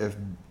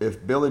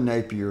 If Billy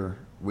Napier,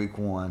 week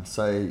 1,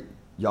 say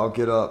y'all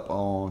get up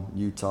on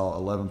Utah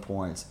 11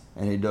 points,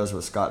 and he does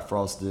what Scott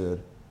Frost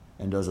did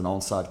and does an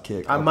onside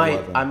kick. I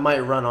might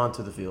run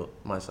onto the field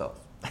myself.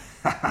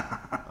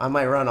 I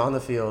might run on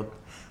the field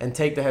and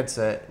take the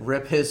headset,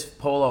 rip his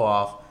polo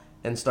off,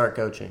 and start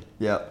coaching.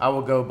 Yeah. I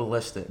will go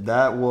ballistic.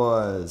 That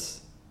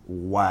was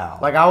wow.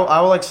 Like, I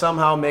will like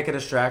somehow make a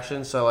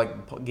distraction so,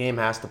 like, game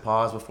has to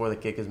pause before the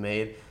kick is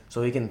made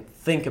so he can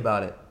think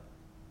about it.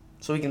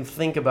 So he can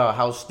think about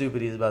how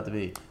stupid he's about to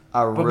be.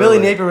 Billy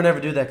Napier would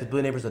never do that because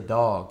Billy Napier's a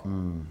dog.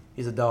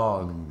 He's a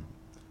dog.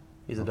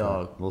 He's a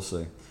dog. We'll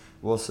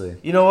see.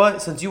 You know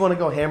what? Since you want to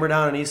go hammer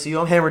down on ECU,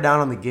 I'll hammer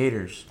down on the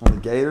Gators. On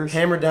the Gators?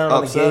 Hammer down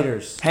on the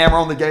Gators. Hammer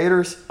on the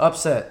Gators?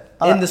 Upset.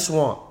 In the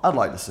swamp. I'd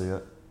like to see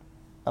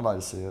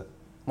it.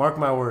 Mark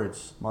my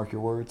words. Mark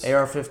your words.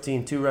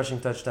 AR-15, 2 rushing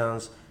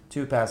touchdowns,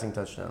 2 passing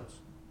touchdowns.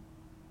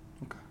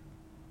 Okay.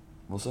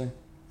 We'll see.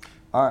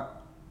 All right.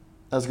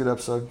 That's a good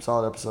episode.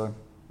 Solid episode.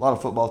 A lot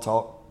of football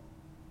talk.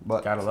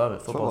 But gotta love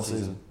it. Football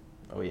season.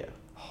 Oh, yeah.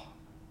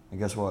 And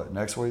guess what?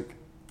 Next week,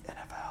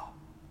 NFL.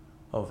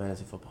 Oh,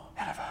 fantasy football.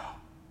 NFL.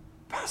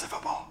 Fantasy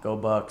football. Go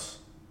Bucks.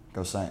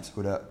 Go Saints.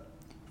 Who that?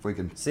 If we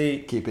can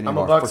keep any I'm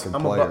of our freaking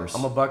players.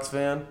 I'm a Bucks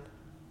fan,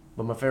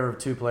 but my favorite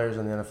 2 players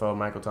in the NFL,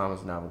 Michael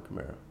Thomas and Alvin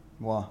Kamara.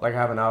 Why? Like, I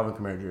have an Alvin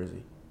Kamara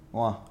jersey.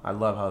 Why? I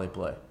love how they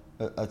play.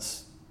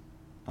 That's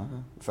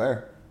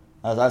fair.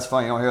 That's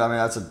funny. You don't hear. I mean,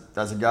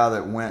 that's a guy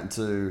that went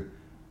to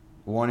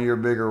one of your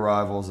bigger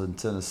rivals in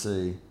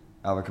Tennessee,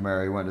 Alvin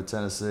Kamara. He went to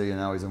Tennessee, and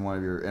now he's in one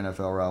of your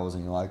NFL rivals,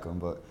 and you like him.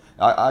 But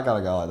I got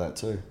a guy like that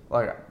too.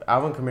 Like,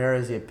 Alvin Kamara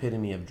is the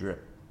epitome of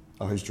drip.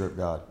 Oh, he's drip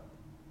god.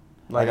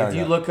 Like, if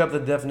you look up the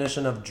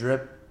definition of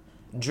drip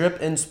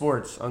in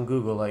sports on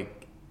Google,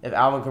 like, if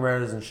Alvin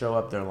Kamara doesn't show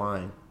up, they're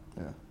lying.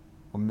 Yeah.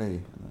 Well,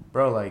 me.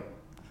 Bro, like,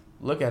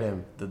 look at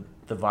him.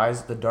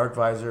 The dark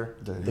visor,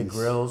 Dude, the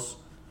grills.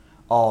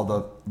 Oh,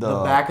 the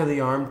back of the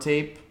arm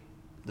tape,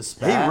 the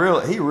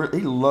spat. He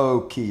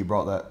low key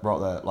brought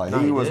that. Like,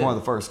 he was one of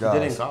the first guys. He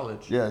did in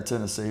college. Yeah, at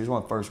Tennessee. He was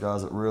one of the first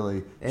guys that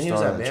really. And he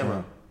was at Bama.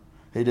 Trend.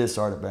 He did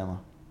start at Bama.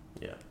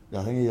 Yeah.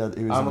 I think he was I'm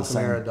in the a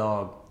same. Kamara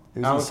dog. He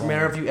was Alvin in the same.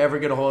 Kamara, if you ever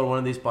get a hold of one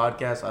of these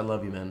podcasts, I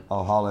love you, man.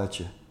 Oh, holla at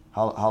you.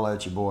 Holla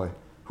at you, boy.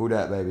 Who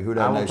that, baby? Who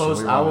that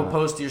nation? I will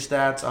post your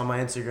stats on my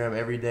Instagram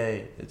every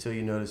day until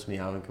you notice me,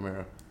 Alvin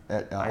Kamara.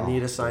 I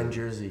need a signed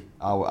jersey.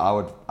 I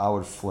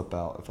would flip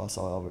out if I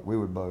saw Alvin. We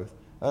would both.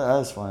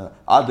 That's funny.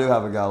 I do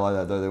have a guy like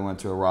that, though. They went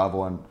to a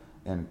rival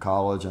in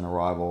college and a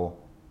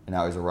rival, and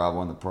now he's a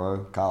rival in the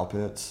pro. Kyle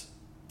Pitts.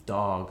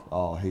 Dog.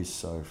 Oh, he's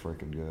so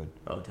freaking good.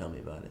 Oh, tell me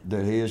about it.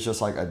 Dude, he is just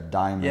like a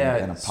diamond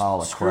in a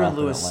pile of crap.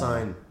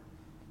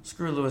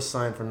 Screw Lewis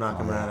Sign for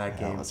knocking him out of that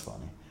game. That was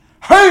funny.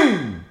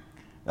 Hey!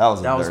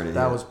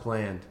 That was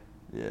planned.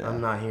 Yeah.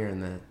 I'm not hearing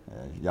that.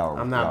 Yeah,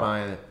 I'm not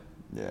buying it.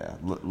 Yeah.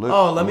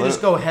 Let me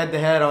just go head to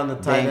head on the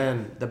tight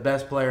end, the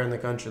best player in the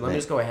country. Let me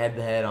just go head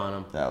to head on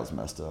him. That was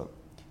messed up.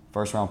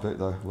 First round pick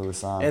though, Lewis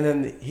Sign. And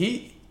then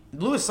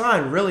Lewis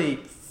Sign really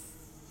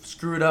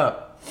screwed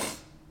up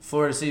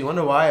Florida State. You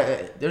wonder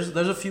why? There's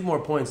a few more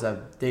points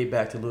that date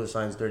back to Lewis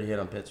Sign's dirty hit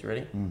on Pitts. You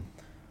ready?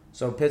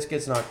 So Pitts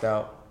gets knocked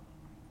out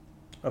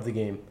of the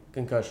game,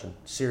 concussion,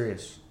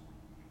 serious.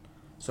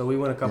 So we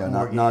win a couple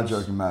more games. Not a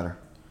joking matter.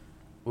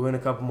 We win a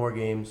couple more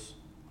games.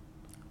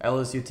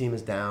 LSU team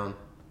is down.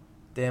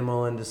 Dan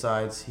Mullen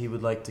decides he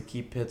would like to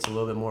keep Pitts a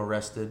little bit more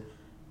rested.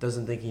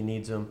 Doesn't think he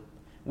needs him.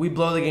 We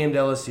blow the game to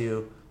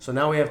LSU. So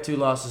now we have 2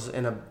 losses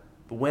in a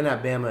win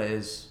at Bama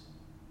is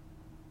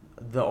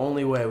the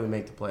only way we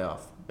make the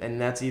playoff,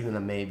 and that's even a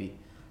maybe.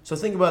 So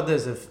think about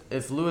this: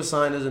 if Lewis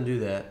Cine doesn't do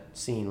that,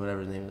 whatever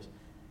his name is,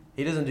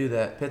 he doesn't do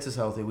that. Pitts is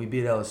healthy. We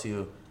beat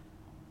LSU.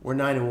 We're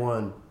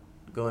 9-1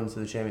 going into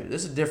the championship.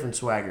 This is a different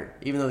swagger,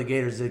 even though the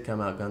Gators did come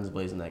out guns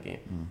blazing that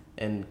game,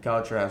 and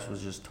Kyle Trask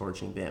was just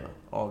torching Bama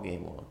all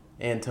game long.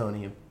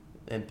 Antonio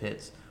and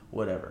Pitts,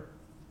 whatever.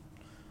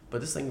 But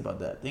just think about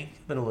that. Think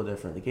it's been a little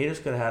different. The Gators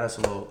could have had us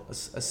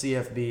a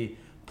CFB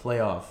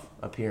playoff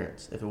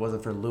appearance if it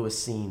wasn't for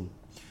Lewis Cine.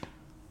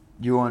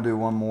 You want to do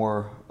one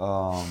more?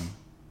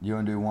 You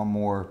want to do one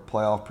more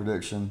playoff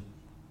prediction,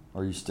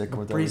 or you stick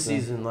with preseason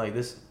everything? like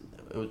this?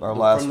 Our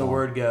last from the one.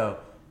 word go.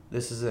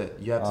 This is it.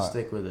 You have to All right.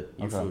 stick with it.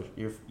 Okay.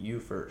 You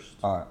first.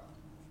 All right.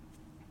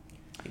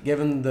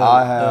 Given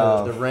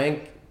the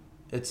rank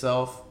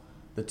itself,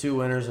 the 2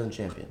 winners and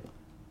champion.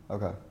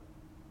 Okay.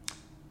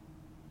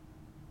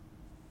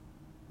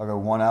 I'll go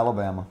 1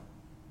 Alabama.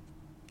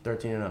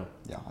 13-0.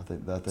 Yeah, I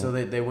think that. So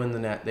they win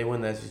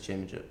the SEC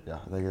championship. Yeah,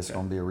 I think it's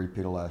going to be a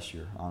repeat of last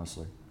year,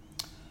 honestly.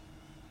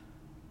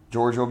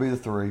 Georgia will be the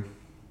 3.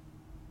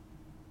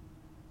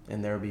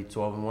 And there will be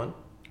 12-1.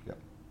 Yep.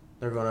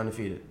 They're going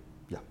undefeated.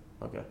 Yeah.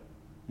 Okay.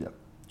 Yep.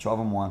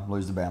 12-1,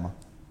 lose to Bama.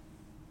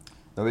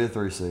 They'll be the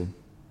 3 seed.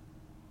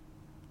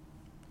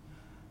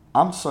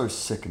 I'm so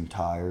sick and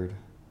tired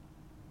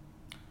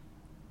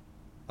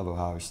of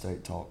Ohio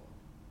State talk.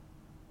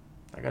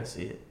 I got to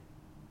see it.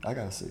 I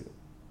gotta see it.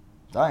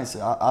 I saw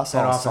That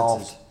offense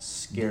soft is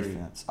scary.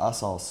 defense. I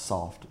saw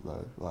soft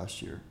though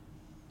last year.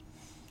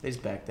 They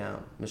just backed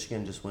down.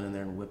 Michigan just went in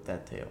there and whipped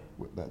that tail.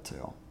 With that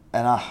tail.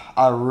 And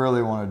I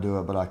really want to do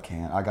it, but I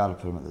can't. I got to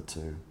put them at the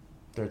 2.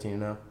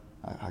 13-0.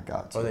 I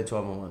got to. Or are they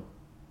 12-1?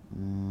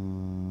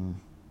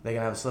 They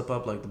gonna have a slip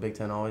up like the Big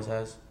Ten always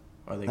has?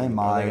 Or They gonna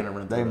might.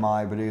 run They through it?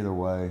 might, but either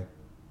way,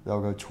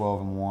 they'll go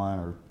 12-1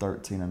 or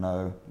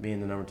 13-0.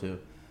 Being the number 2.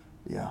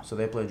 Yeah. So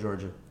they play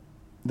Georgia.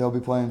 They'll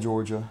be playing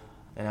Georgia.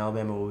 And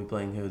Alabama will be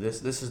playing who?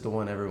 This is the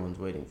one everyone's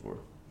waiting for.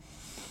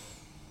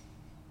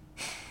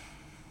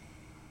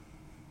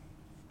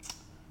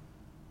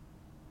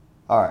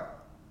 All right.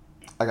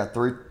 I got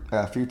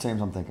a few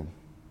teams I'm thinking.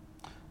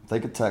 I'm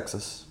thinking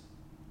Texas.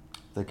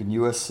 I'm thinking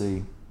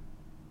USC.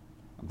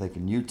 I'm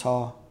thinking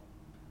Utah.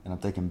 And I'm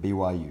thinking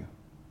BYU.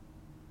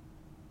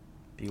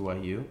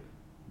 BYU?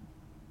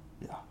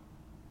 Yeah.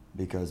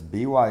 Because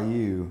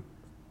BYU,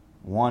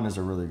 one, is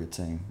a really good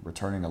team,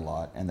 returning a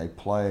lot, and they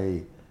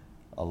play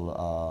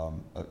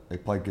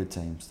good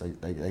teams.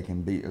 They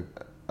can beat a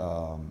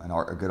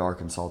good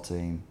Arkansas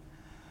team.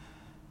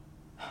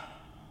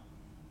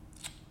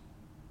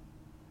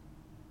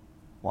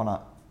 Why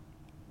not?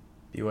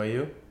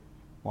 BYU?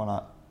 Why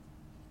not?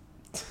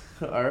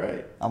 All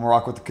right. I'm going to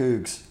rock with the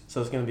Cougs.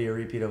 So it's going to be a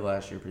repeat of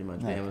last year, pretty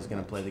much. Yeah, Bama's pretty going to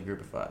much. play the group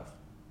of 5.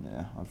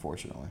 Yeah,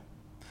 unfortunately.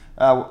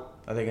 Are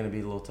they going to be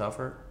a little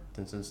tougher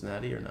than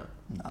Cincinnati or no?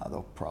 Nah,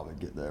 they'll probably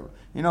get there.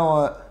 You know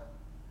what?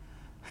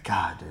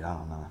 God, dude, I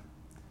don't know.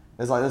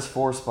 It's like this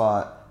 4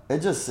 spot. It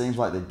just seems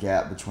like the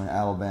gap between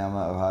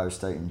Alabama, Ohio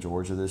State, and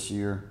Georgia this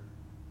year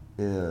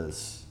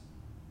is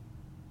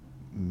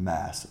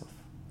massive.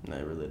 No,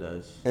 it really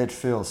does. It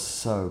feels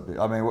so big.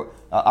 I mean,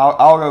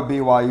 I'll go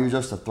BYU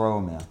just to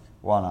throw them in.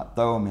 Why not?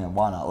 Throw them in.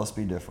 Why not? Let's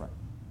be different.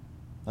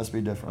 Let's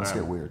All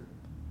get weird.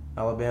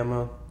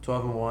 Alabama,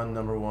 12-1,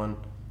 number 1,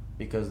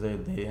 because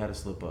they had a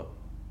slip up.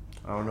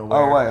 I don't know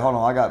where. Oh, wait, hold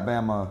on. I got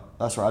Bama.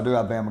 That's right. I do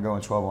have Bama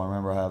going 12-1.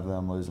 Remember, I have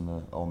them losing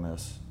to Ole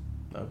Miss.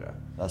 Okay.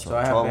 That's So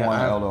right. I have 12-1 Bama-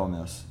 held Ole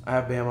Miss. I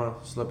have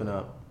Bama slipping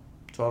up.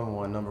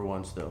 12-1, number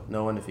 1 still.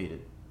 No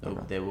undefeated.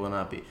 Okay. They will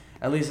not be.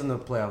 At least in the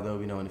playoff, there will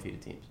be no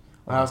undefeated teams.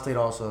 Ohio State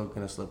also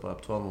going to slip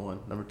up.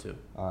 12-1, number 2.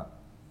 All right.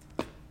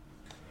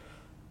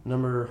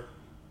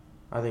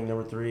 I think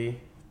number 3.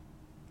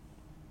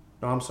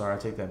 No, I'm sorry. I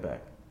take that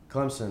back.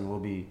 Clemson will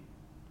be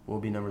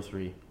number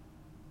 3.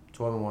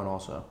 12-1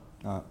 also.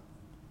 All right.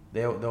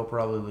 They'll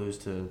probably lose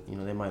to,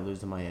 they might lose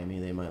to Miami.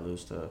 They might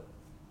lose to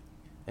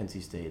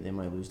NC State. They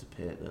might lose to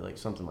Pitt. They're like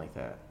something like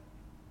that.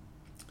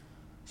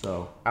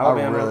 So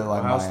Alabama, really like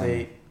Ohio Miami.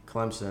 State,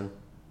 Clemson.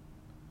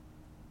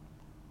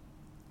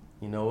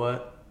 You know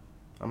what?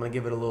 I'm gonna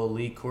give it a little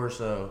Lee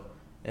Corso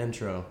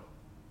intro.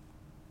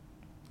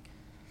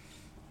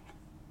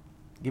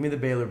 Give me the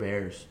Baylor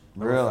Bears.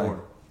 Number Really?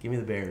 4. Give me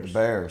the Bears. The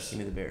Bears. Give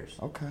me the Bears.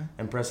 Okay.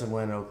 Impressive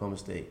win at Oklahoma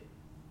State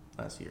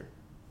last year.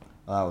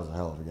 That was a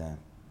hell of a game.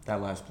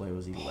 That last play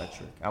was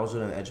electric. I was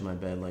on the edge of my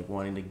bed, like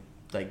wanting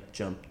to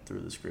jump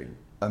through the screen.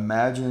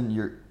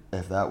 Imagine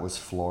if that was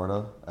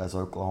Florida as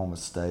Oklahoma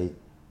State,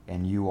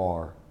 and you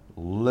are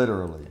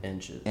literally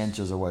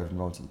inches away from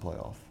going to the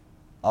playoff.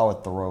 I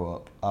would throw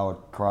up. I would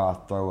cry,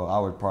 throw up. I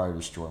would probably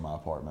destroy my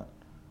apartment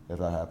if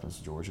that happens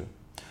to Georgia.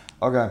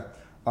 Okay.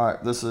 All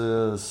right. This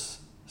is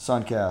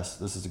Suncast.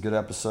 This is a good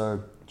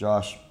episode.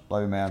 Josh,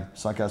 love you, man.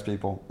 Suncast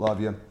people, love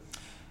you.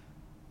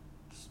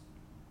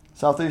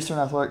 Southeastern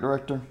Athletic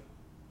Director,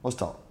 let's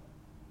talk.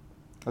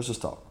 Let's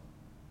just talk.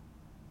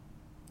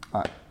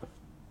 All right.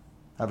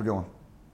 Have a good one.